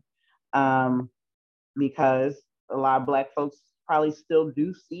understand. Because a lot of Black folks probably still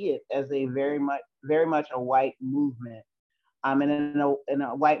do see it as a very much a white movement. And in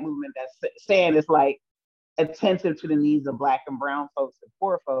a white movement that's saying it's like attentive to the needs of Black and brown folks and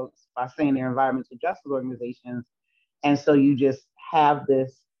poor folks by saying they're environmental justice organizations. And so you just have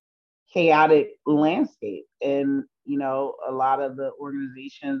this chaotic landscape. And, a lot of the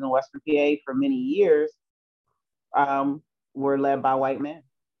organizations in Western PA for many years were led by white men.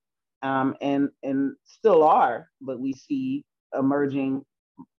 And still are, but we see emerging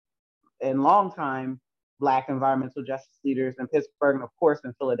and longtime Black environmental justice leaders in Pittsburgh, and of course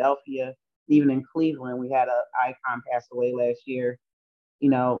in Philadelphia, even in Cleveland. We had an icon pass away last year,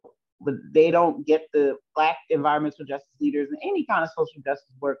 but they don't get the Black environmental justice leaders in any kind of social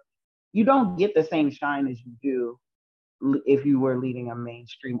justice work. You don't get the same shine as you do if you were leading a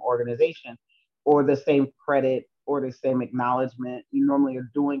mainstream organization, or the same credit or the same acknowledgement. You normally are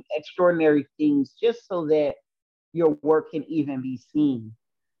doing extraordinary things just so that your work can even be seen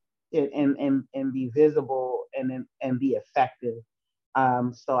and be visible and be effective.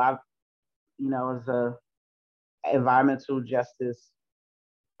 So I've, as a environmental justice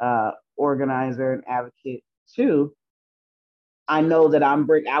organizer and advocate too, I know that I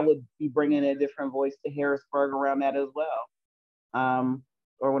would be bringing a different voice to Harrisburg around that as well.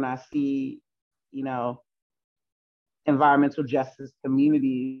 Or when I see, environmental justice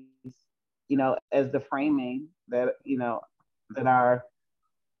communities, as the framing that,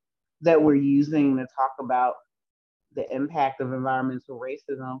 that we're using to talk about the impact of environmental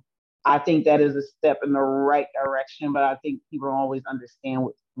racism, I think that is a step in the right direction, but I think people don't always understand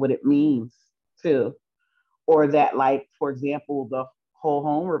what it means too. Or that, like, for example, the whole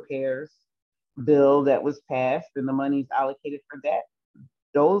home repairs bill that was passed and the money's allocated for that,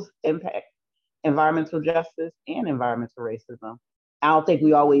 those impact environmental justice and environmental racism. I don't think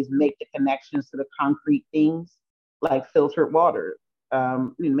we always make the connections to the concrete things like filtered water,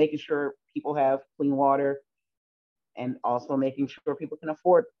 making sure people have clean water, and also making sure people can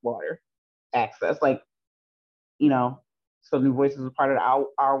afford water access. So New Voices was part of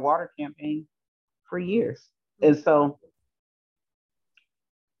our water campaign for years. And so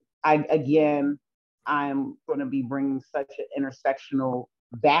I'm going to be bringing such an intersectional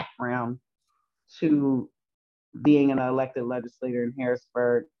background to being an elected legislator in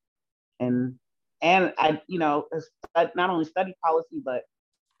Harrisburg. And I, not only studied policy, but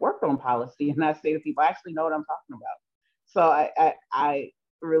worked on policy. And I say to people, I actually know what I'm talking about. So I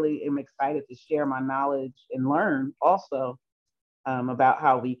really am excited to share my knowledge and learn also about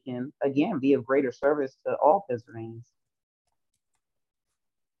how we can, again, be of greater service to all Pennsylvanians.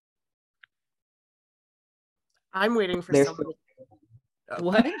 I'm waiting for someone.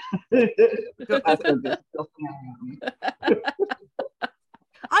 What?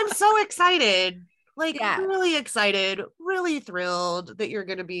 I'm so excited. Really excited, really thrilled that you're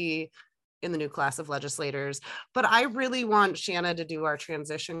going to be in the new class of legislators. But I really want Shanna to do our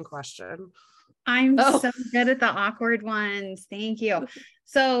transition question. I'm so good at the awkward ones. Thank you.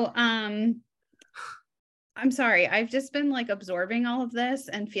 So, I'm sorry. I've just been like absorbing all of this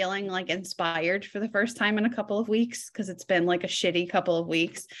and feeling like inspired for the first time in a couple of weeks because it's been like a shitty couple of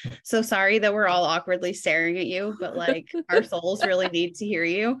weeks. So sorry that we're all awkwardly staring at you, but like our souls really need to hear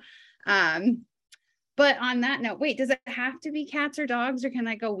you. But on that note, wait, does it have to be cats or dogs, or can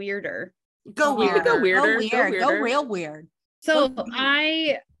I go weirder? Go You could weirder. go weirder. Go real weird. So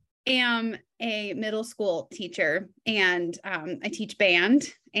I am a middle school teacher, and I teach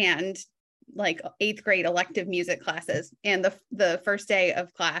band and like 8th grade elective music classes. And the first day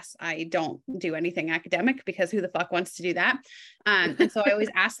of class, I don't do anything academic because who the fuck wants to do that? And so I always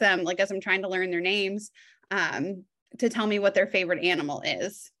ask them, like, as I'm trying to learn their names, to tell me what their favorite animal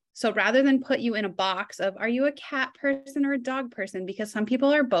is. So rather than put you in a box of, are you a cat person or a dog person? Because some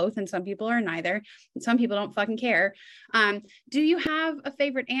people are both and some people are neither. And some people don't fucking care. Do you have a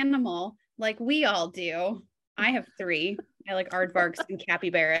favorite animal like we all do? I have 3. I like aardvarks and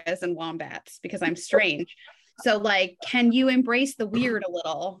capybaras and wombats because I'm strange. So like, can you embrace the weird a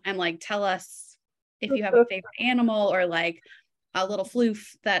little and like tell us if you have a favorite animal or like a little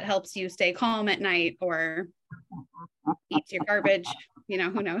floof that helps you stay calm at night or eats your garbage, you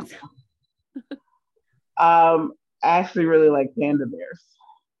know, who knows? I actually really like panda bears.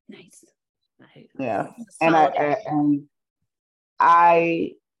 Nice. Yeah. And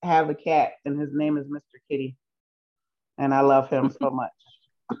I have a cat and his name is Mr. Kitty. And I love him so much.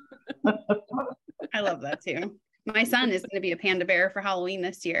 I love that too. My son is going to be a panda bear for Halloween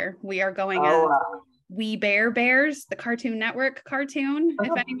this year. We are going as We Bear Bears, the Cartoon Network cartoon,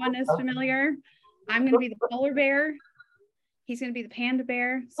 if anyone is familiar. I'm going to be the polar bear. He's going to be the panda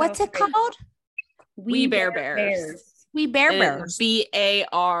bear. So what's it called? We Bear Bears. We Bear Bears.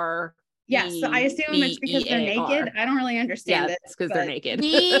 BAR. Yes, so I assume it's because they're naked. I don't really understand it. It's because they're naked.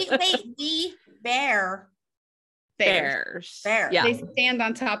 We bear. Bears. Yeah. They stand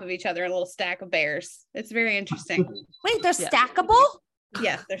on top of each other, a little stack of bears. It's very interesting. Wait, they're stackable?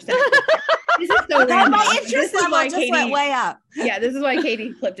 Yes, they're stackable. This is so random. My interest level just went way up. Yeah, this is why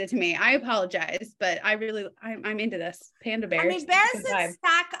Katie flipped it to me. I apologize, but I'm into this. Panda bears. I mean, bears that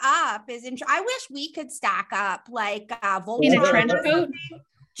stack up is interesting. I wish we could stack up like Voltron. In a trench coat?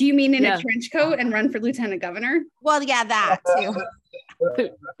 Do you mean in a trench coat and run for lieutenant governor? Well, yeah, that too.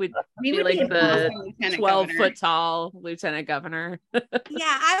 We'd be like the 12-foot tall lieutenant governor. Yeah,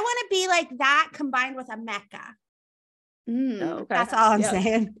 I want to be like that combined with a mecha. Okay. That's all I'm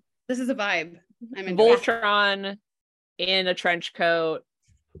saying. This is a vibe. I'm in Voltron in a trench coat.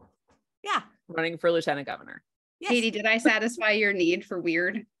 Yeah. Running for lieutenant governor. Yes. Katie, did I satisfy your need for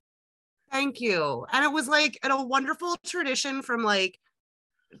weird? Thank you. And it was like a wonderful tradition from like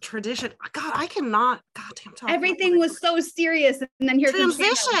God, I cannot goddamn talk. Everything was so serious, and then here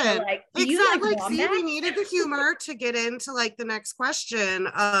transition. Like, exactly. Like, see, we needed the humor to get into like the next question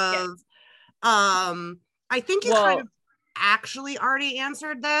of I think you kind of actually already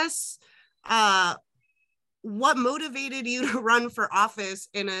answered this. What motivated you to run for office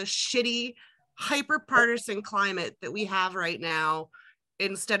in a shitty, hyper-partisan climate that we have right now,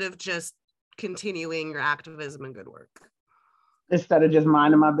 instead of just continuing your activism and good work? Instead of just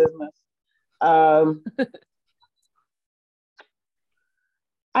minding my business. I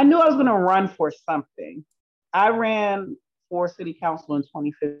knew I was going to run for something. I ran for city council in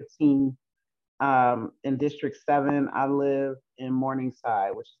 2015 in District 7. I live in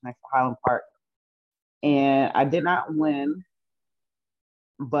Morningside, which is next to Highland Park. And I did not win,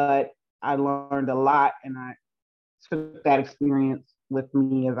 but I learned a lot, and I took that experience with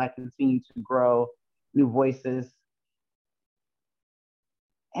me as I continue to grow New Voices.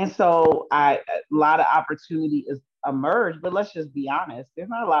 And so a lot of opportunity is emerged, but let's just be honest, there's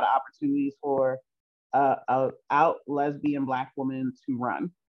not a lot of opportunities for a out lesbian Black woman to run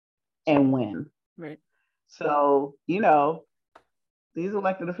and win. Right. So, these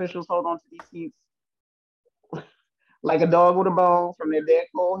elected officials hold on to these seats like a dog with a bone from their dead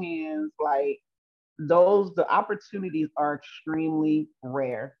cold hands. Like the opportunities are extremely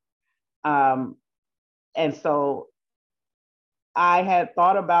rare. And so I had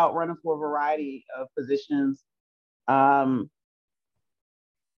thought about running for a variety of positions, and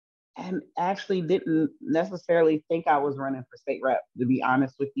actually didn't necessarily think I was running for state rep, to be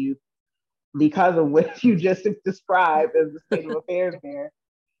honest with you, because of what you just described as the state of affairs there.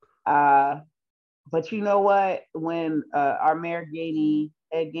 But you know what? When our mayor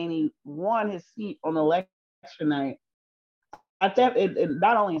Ed Gainey won his seat on election night, I thought it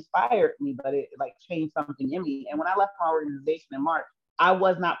not only inspired me, but it like changed something in me. And when I left my organization in March, I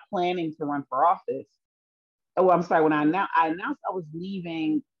was not planning to run for office. Oh, I'm sorry. When I announced I was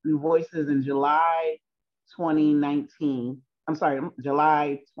leaving New Voices in July 2019. I'm sorry, July.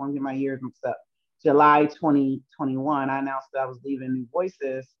 I want to get my years mixed up. July 2021. I announced that I was leaving New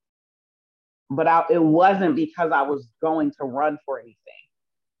Voices, but it wasn't because I was going to run for anything.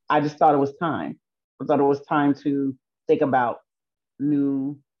 I just thought it was time. I thought it was time to think about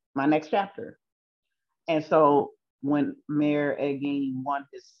my next chapter. And so when Mayor Ed Gainey won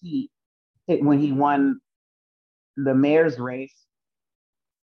his seat, when he won the mayor's race,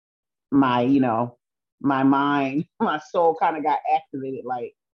 my mind, my soul kind of got activated.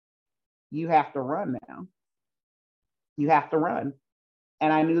 Like, you have to run now. You have to run.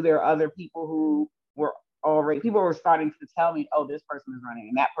 And I knew there were other people who were people were starting to tell me, oh, this person is running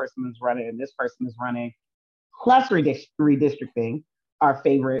and that person is running and this person is running. Plus redistricting, our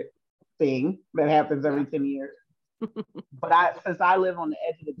favorite thing that happens every 10 years. But since I live on the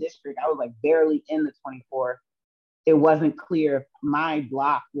edge of the district, I was like barely in the 24. It wasn't clear if my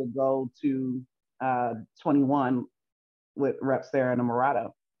block would go to 21 with Rep. Sarah Namorato.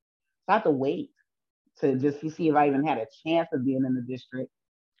 So I had to wait to just see if I even had a chance of being in the district.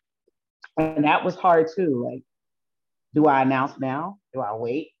 And that was hard too. Like, do I announce now? Do I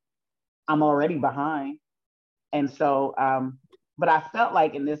wait? I'm already behind. And so, but I felt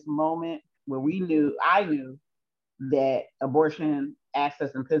like in this moment where I knew that abortion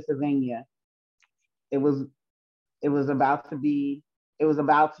access in Pennsylvania, it was about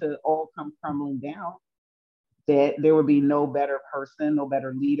to all come crumbling down, that there would be no better person, no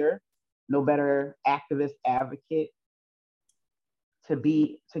better leader, no better activist advocate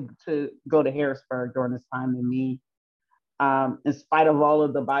to go to Harrisburg during this time than me. In spite of all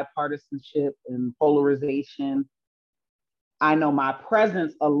of the bipartisanship and polarization, I know my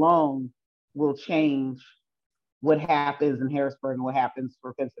presence alone will change what happens in Harrisburg and what happens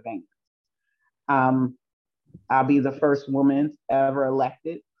for Pennsylvania. I'll be the first woman ever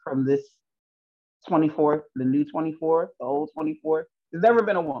elected from this 24, the new 24, the old 24. There's never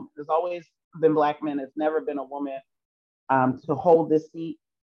been a woman. There's always been Black men. There's never been a woman to hold this seat.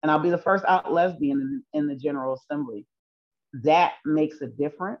 And I'll be the first out lesbian in the General Assembly. That makes a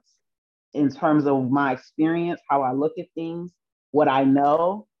difference in terms of my experience, how I look at things, what I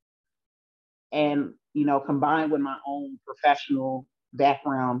know, and, combined with my own professional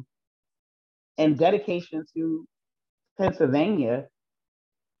background and dedication to Pennsylvania,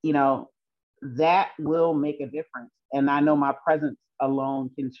 that will make a difference. And I know my presence alone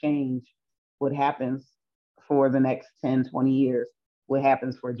can change what happens for the next 10, 20 years, what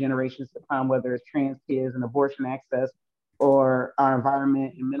happens for generations to come, whether it's trans kids and abortion access, or our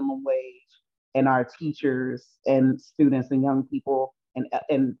environment and minimum wage, and our teachers and students and young people,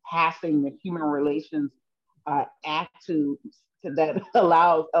 and passing the human relations act that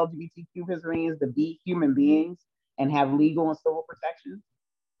allows LGBTQ Pennsylvanians to be human beings and have legal and civil protections.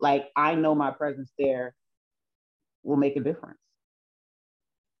 Like, I know my presence there will make a difference.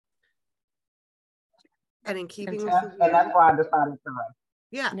 And in keeping with and that's why I decided to run.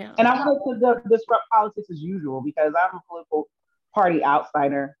 Yeah. And I wanted to disrupt politics as usual, because I'm a political party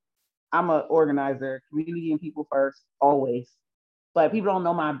outsider. I'm an organizer, community and people first, always. But people don't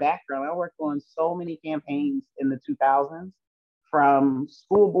know my background. I worked on so many campaigns in the 2000s, from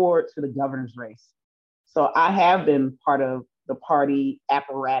school board to the governor's race. So I have been part of the party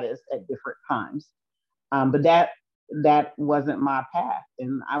apparatus at different times. But that wasn't my path.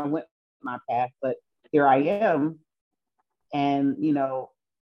 And I went my path, but here I am. And,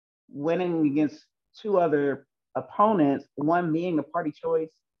 winning against two other opponents, one being the party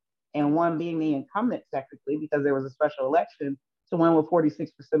choice and one being the incumbent, technically, because there was a special election, to win with 46%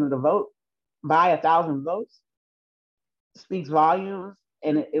 of the vote by 1,000 votes, speaks volumes.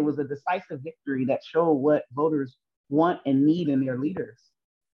 And it was a decisive victory that showed what voters want and need in their leaders.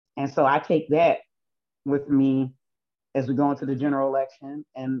 And so I take that with me as we go into the general election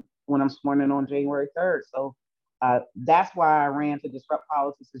and when I'm sworn in on January 3rd. So that's why I ran to disrupt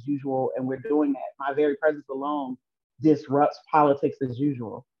politics as usual. And we're doing that. My very presence alone disrupts politics as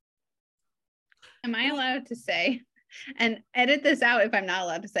usual. Am I allowed to say, and edit this out if I'm not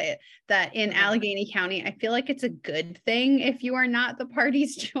allowed to say it, that in Allegheny County, I feel like it's a good thing if you are not the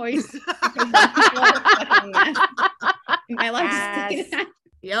party's choice? Am I allowed to say that?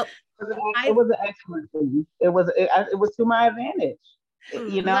 Yep. It was an excellent thing. It was to my advantage.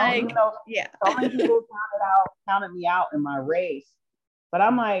 Yeah. So many people counted me out in my race. But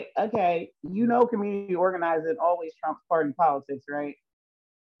I'm like, okay, community organizing always trumps party politics, right?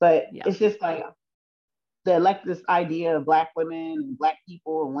 But It's just like this idea of Black women and Black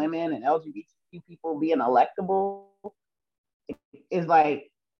people and women and LGBTQ people being electable is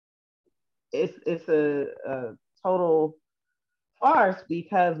like, it's a total farce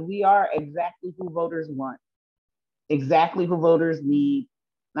because we are exactly who voters want, exactly who voters need,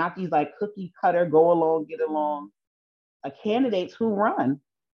 not these like cookie cutter, go along, get along candidates who run.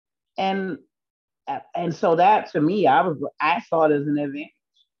 And so that to me, I saw it as an advantage.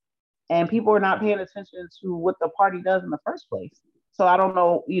 And people are not paying attention to what the party does in the first place. So I don't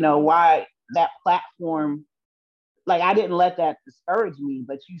know, why that platform, like I didn't let that discourage me,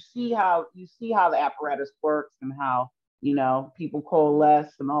 but you see how the apparatus works and how, people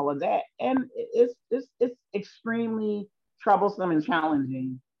coalesce and all of that. And it's extremely troublesome and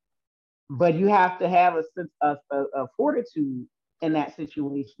challenging. But you have to have a sense of fortitude in that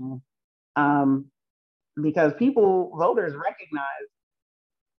situation. Because voters recognize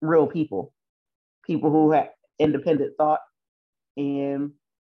real people who have independent thought, and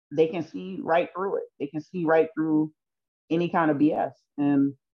they can see right through it. They can see right through any kind of BS.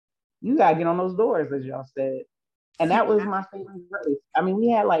 And you got to get on those doors, as y'all said. And that was my favorite race. I mean, we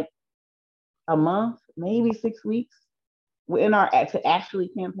had like a month, maybe 6 weeks in our to actually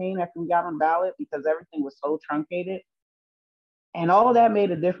campaign after we got on ballot because everything was so truncated. And all of that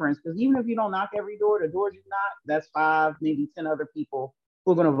made a difference because even if you don't knock every door, the doors you knock, that's 5, maybe 10 other people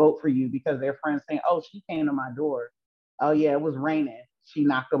who are going to vote for you because their friends saying, oh, she came to my door. Oh, yeah, it was raining. She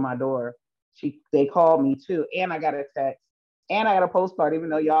knocked on my door. They called me too. And I got a text. And I got a postcard, even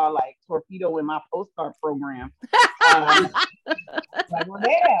though y'all like torpedo in my postcard program. Like, well,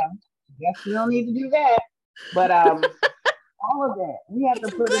 damn, guess we don't need to do that. But all of that, we have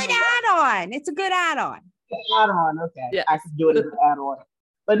to put it. It's a good add-on. It's a good add-on. Add-on, okay. Yes. I can do it as an add-on.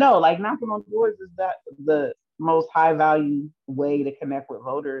 But no, like knocking on doors is the most high value way to connect with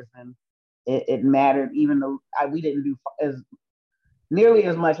voters, and it mattered, even though we didn't do as nearly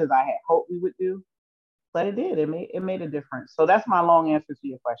as much as I had hoped we would do, but it did. It made a difference. So that's my long answer to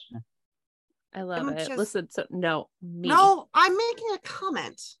your question. I love it. Listen, No, I'm making a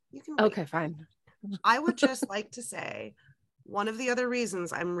comment. You can. Okay, fine. I would just like to say, one of the other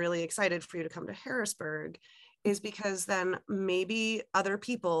reasons I'm really excited for you to come to Harrisburg is because then maybe other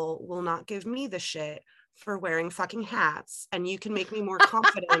people will not give me the shit for wearing fucking hats, and you can make me more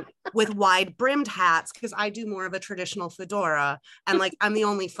confident with wide brimmed hats because I do more of a traditional fedora, and like I'm the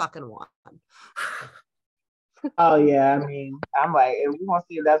only fucking one. Oh yeah, I mean, I'm like, and we want to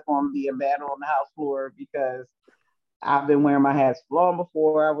see if that's going to be a battle on the House floor because I've been wearing my hats long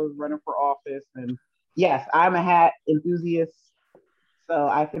before I was running for office, and yes, I'm a hat enthusiast, so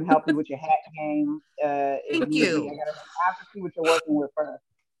I can help you with your hat game. Thank you. I have to see what you're working with first.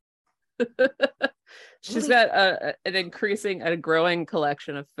 She's got a growing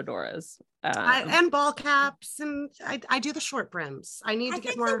collection of fedoras and ball caps, and I do the short brims. I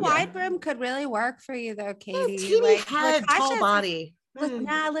think more. The wide brim could really work for you, though, Katie. Teeny head, tall body.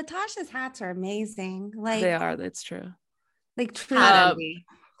 Latasha's hats are amazing. Like they are. That's true. Like true.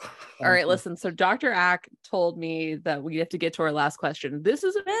 All right, listen. So Dr. Ack told me that we have to get to our last question. This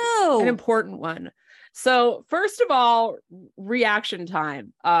is an important one. So first of all, reaction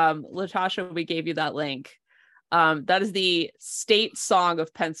time. Latasha, we gave you that link. That is the state song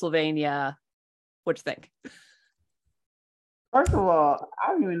of Pennsylvania. What you think? First of all,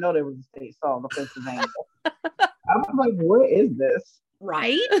 I didn't even know there was a state song of Pennsylvania. I was like, what is this?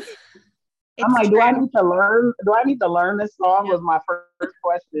 Right? I'm like, do I need to learn this song? Was my first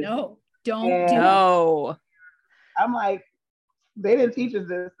question. No, don't do. I'm like, they didn't teach us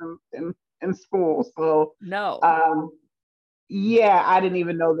this in school. So no. Yeah, I didn't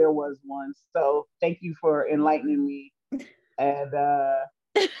even know there was one. So thank you for enlightening me. And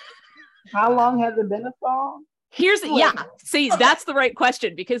how long has it been a song? See, that's the right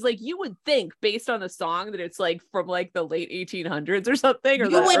question, because like you would think based on the song that it's like from like the late 1800s or something, or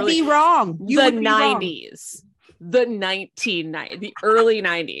you would be wrong. The 90s, the 1990s, the early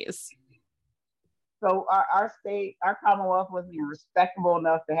 90s. So our state, our Commonwealth wasn't even respectable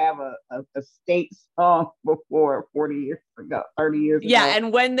enough to have a state song before 40 years ago, 30 years ago. Yeah,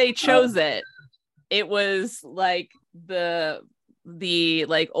 and when they chose it was like the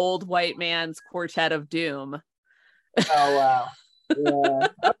like old white man's Quartet of Doom. Oh wow. Yeah.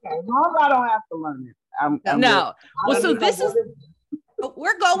 Okay. Well, I don't have to learn it. No. Well, so this is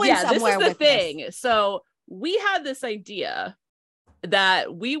we're going somewhere. This is the thing. So we had this idea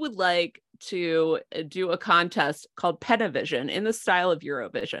that we would like to do a contest called Pentavision in the style of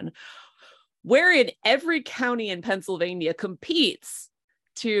Eurovision, wherein every county in Pennsylvania competes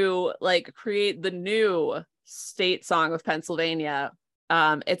to like create the new state song of Pennsylvania.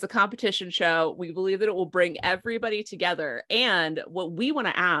 It's a competition show. We believe that it will bring everybody together. And what we want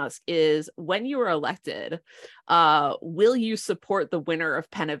to ask is, when you are elected, will you support the winner of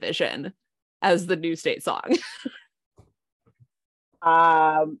Pentavision as the new state song?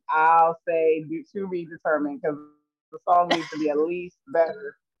 I'll say to be determined, because the song needs to be at least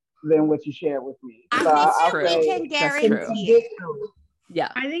better than what you shared with me. I So think I'll that we say can That's guarantee true. it.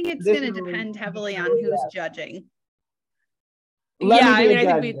 Yeah. I think it's going to Additionally, depend heavily on additionally, who's yes. judging. Let Yeah, me I be a mean, I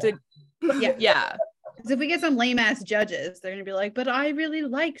think judge we then. did. Yeah. Yeah. Because if we get some lame ass judges, they're going to be like, but I really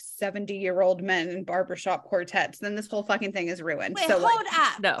like 70-year-old men in barbershop quartets. Then this whole fucking thing is ruined. Wait, So hold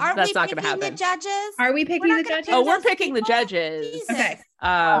up. no, Aren't that's we not gonna picking the happen. judges? are we We're picking not the gonna judges? pick Oh, we're those picking the people? judges. Jesus. Okay.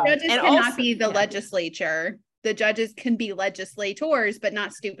 Oh. Judges and cannot also- be the yeah. legislature. The judges can be legislators, but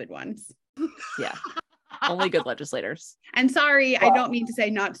not stupid ones. Yeah. Only good legislators. And sorry, I Well- don't mean to say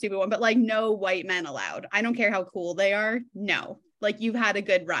not stupid one, but like no white men allowed. I don't care how cool they are. No. Like you've had a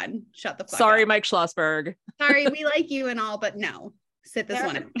good run. Shut the fuck Sorry, up. Mike Schlossberg. Sorry, we like you and all, but no. Sit this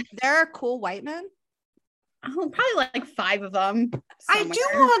one out. There are cool white men. Oh, probably like 5 of them. I do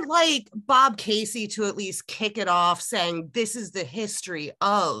somewhere. want like Bob Casey to at least kick it off saying this is the history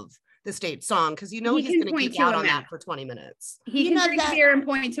of the state song, because you know He he's can going to point geek to out a on map. that for 20 minutes. He You can know drink that- beer and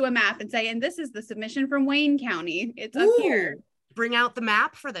point to a map and say, and this is the submission from Wayne County. It's up here. Ooh, bring out the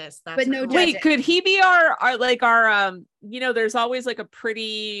map for this. That's But no cool. judging. Wait, could he be our like our you know, there's always like a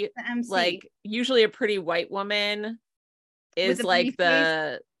pretty The MC. like usually a pretty white woman is a like briefcase?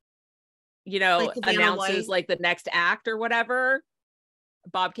 the you know Like Savannah announces White? like the next act or whatever.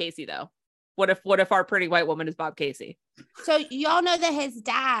 Bob Casey though. What if our pretty white woman is Bob Casey? So y'all know that his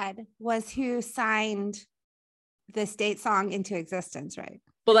dad was who signed the state song into existence, right?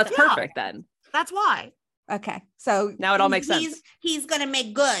 Well, that's Yeah. perfect then. That's why. Okay. So Now it all he's- makes sense. He's gonna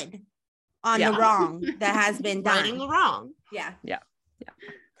make good on Yeah. the wrong that has been Righting the done. wrong. Yeah.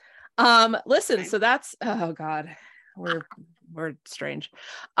 Listen, Okay. so that's oh god, we're strange.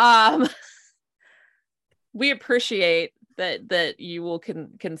 We appreciate that you will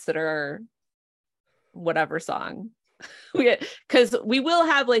consider whatever song because we will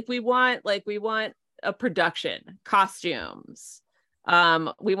have we want a production, costumes.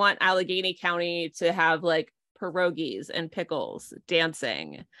 We want Allegheny County to have like pierogies and pickles,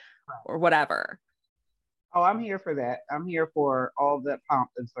 dancing, or whatever. Oh, I'm here for that. I'm here for all the pomp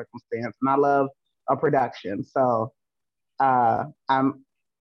and circumstance, and I love a production. So, I'll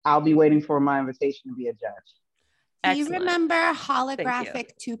be waiting for my invitation to be a judge. Do you Excellent. remember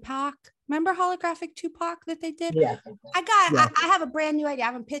holographic Tupac? Remember holographic Tupac that they did? Yeah. I have a brand new idea. I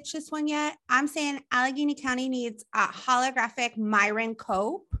haven't pitched this one yet. I'm saying Allegheny County needs a holographic Myron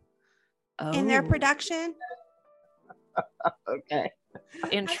Cope in their Oh, production. Okay.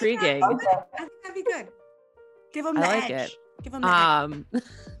 intriguing. I think that'd be good. Give them I the like edge. it. Give them the edge.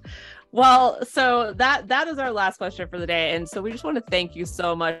 Well, so that is our last question for the day, and so we just want to thank you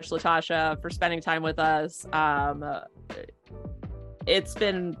so much, Latasha, for spending time with us. It's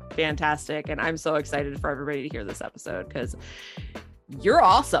been fantastic, and I'm so excited for everybody to hear this episode because you're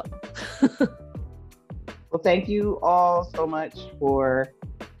awesome. Well, thank you all so much for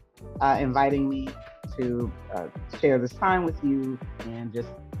inviting me to share this time with you and just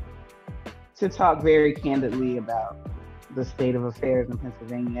to talk very candidly about the state of affairs in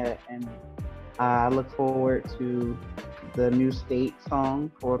Pennsylvania. And I look forward to the new state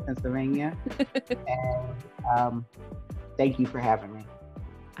song for Pennsylvania. And thank you for having me.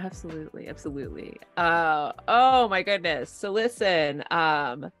 Absolutely. Oh my goodness. So listen,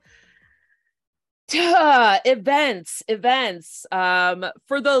 events.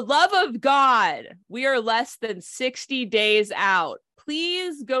 For the love of God, we are less than 60 days out.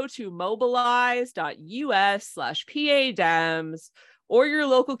 Please go to mobilize.us/PADEMS or your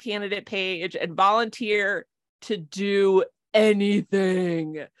local candidate page and volunteer to do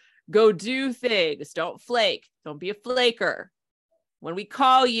anything. Go do things. Don't flake. Don't be a flaker. When we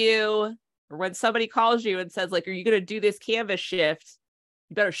call you or when somebody calls you and says, like, are you going to do this Canvas shift?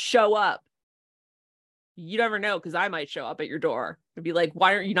 You better show up. You never know, because I might show up at your door and be like,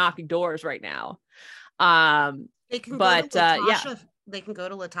 why aren't you knocking doors right now? They can But, go to yeah. Latasha. They can go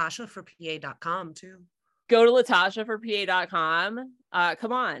to LatashaForPA.com too. Go to LatashaForPA.com.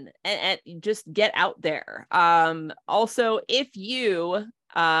 Come on and just get out there. Also, if you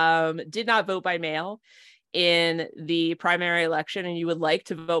did not vote by mail in the primary election and you would like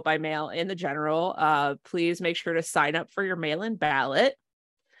to vote by mail in the general, please make sure to sign up for your mail-in ballot.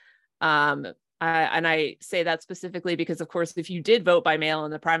 And I say that specifically because, of course, if you did vote by mail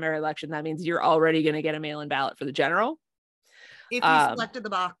in the primary election, that means you're already going to get a mail-in ballot for the general. If you selected the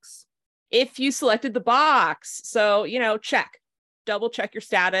box. If you selected the box. So, double check your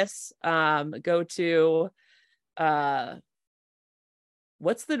status. Go to,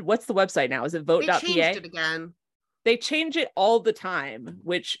 what's the website now? Is it They changed vote.pa? it again. they change it all the time,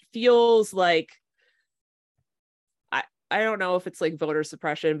 which feels like, I don't know if it's like voter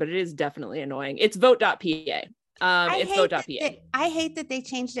suppression, but it is definitely annoying. It's vote.pa. It's vote.pa. I hate that they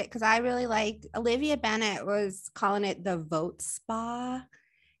changed it because I really liked Olivia Bennett was calling it the vote spa.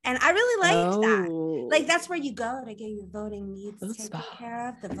 And I really liked that. Like, that's where you go to get your voting needs taken care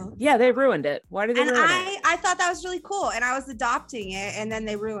of. The vote. Yeah, they ruined it. Why did they ruin it? I thought that was really cool. And I was adopting it, and then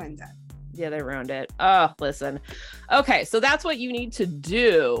they ruined it. Yeah, they ruined it. Oh, listen. Okay, so that's what you need to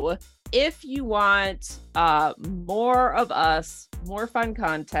do if you want more of us, more fun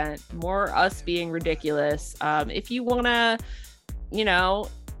content, more us being ridiculous. If you want to, you know,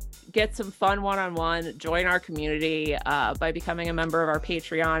 get some fun one-on-one, join our community by becoming a member of our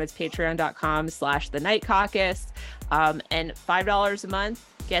Patreon. It's patreon.com/The Night Caucus. And $5 a month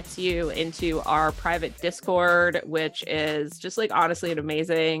gets you into our private Discord, which is just like honestly an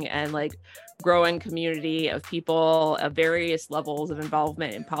amazing and like growing community of people of various levels of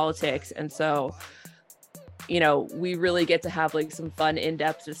involvement in politics. And so, you know, we really get to have like some fun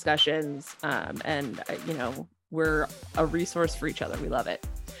in-depth discussions, and you know, we're a resource for each other. We love it.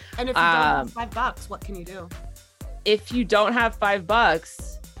 And if you don't have $5, what can you do? If you don't have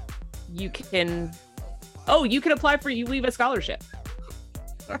 $5, you can apply for ULEVA scholarship.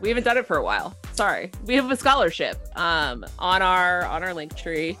 We haven't done it for a while. Sorry. We have a scholarship on our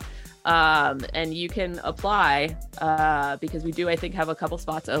Linktree. And you can apply because we do, I think, have a couple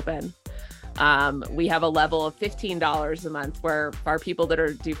spots open. We have a level of $15 a month where our people that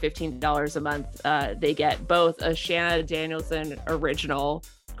are due $15 a month, they get both a Shanna Danielson original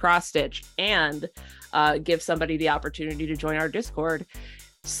cross stitch and give somebody the opportunity to join our Discord.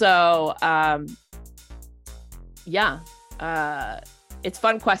 So it's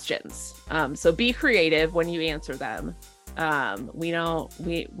fun questions. So be creative when you answer them. We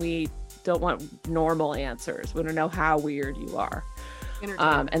don't want normal answers. We want to know how weird you are.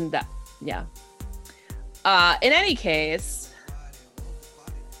 And that, yeah. In any case,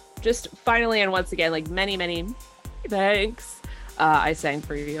 just finally and once again, like many thanks. I sang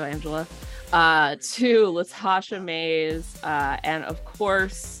for you, Angela. To Latasha Mays, and of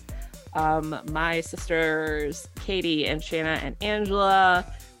course, my sisters Katie and Shanna and Angela,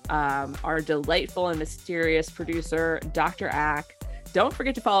 our delightful and mysterious producer, Dr. Ack. Don't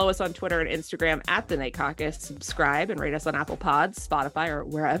forget to follow us on Twitter and Instagram at The Night Caucus. Subscribe and rate us on Apple Pods, Spotify, or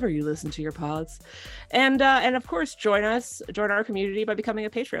wherever you listen to your pods. And of course, join our community by becoming a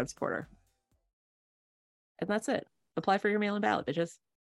Patreon supporter. And that's it. Apply for your mail-in ballot, bitches.